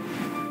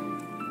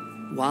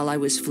 While I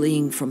was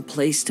fleeing from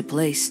place to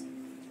place,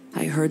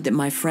 I heard that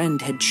my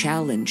friend had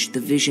challenged the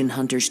Vision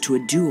Hunters to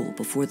a duel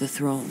before the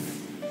throne.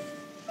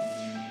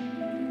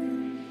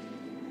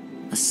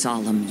 A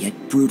solemn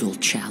yet brutal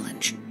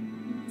challenge.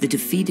 The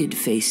defeated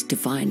face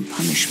divine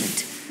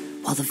punishment,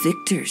 while the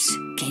victors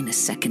gain a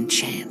second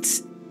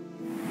chance.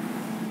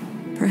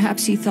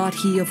 Perhaps he thought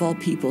he of all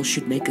people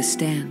should make a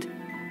stand.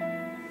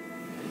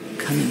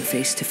 Coming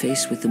face to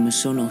face with the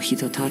Musono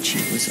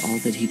Hitotachi was all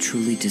that he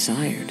truly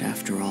desired,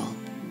 after all.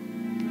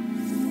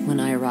 When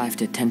I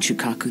arrived at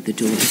Tenshukaku, the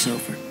duel was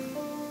over.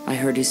 I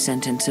heard his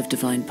sentence of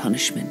divine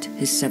punishment,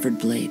 his severed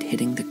blade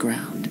hitting the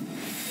ground.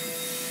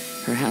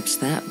 Perhaps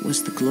that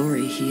was the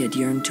glory he had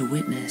yearned to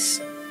witness.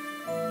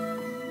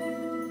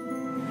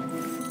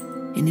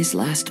 In his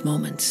last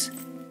moments,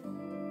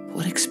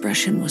 what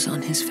expression was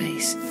on his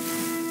face?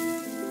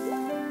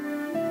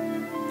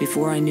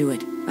 Before I knew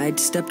it, I had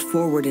stepped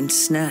forward and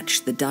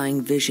snatched the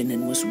dying vision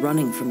and was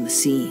running from the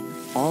scene.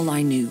 All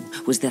I knew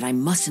was that I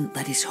mustn't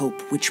let his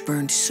hope, which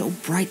burned so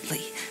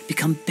brightly,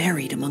 become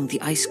buried among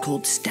the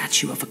ice-cold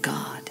statue of a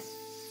god.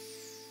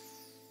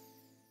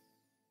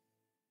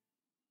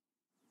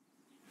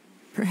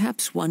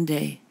 Perhaps one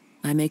day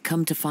I may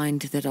come to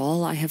find that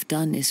all I have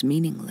done is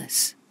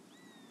meaningless.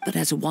 But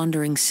as a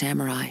wandering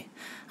samurai,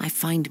 I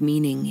find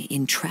meaning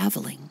in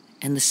traveling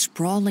and the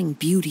sprawling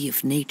beauty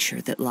of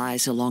nature that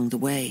lies along the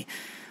way,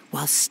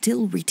 while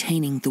still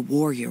retaining the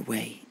warrior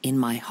way in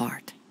my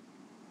heart.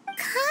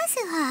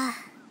 Kazuha.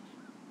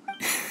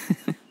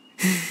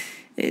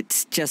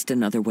 It's just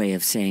another way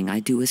of saying I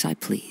do as I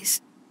please.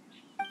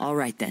 All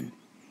right then,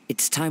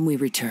 it's time we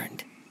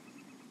returned.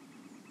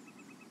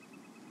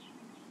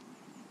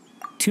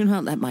 Do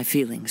not let my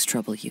feelings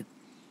trouble you,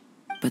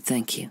 but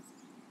thank you.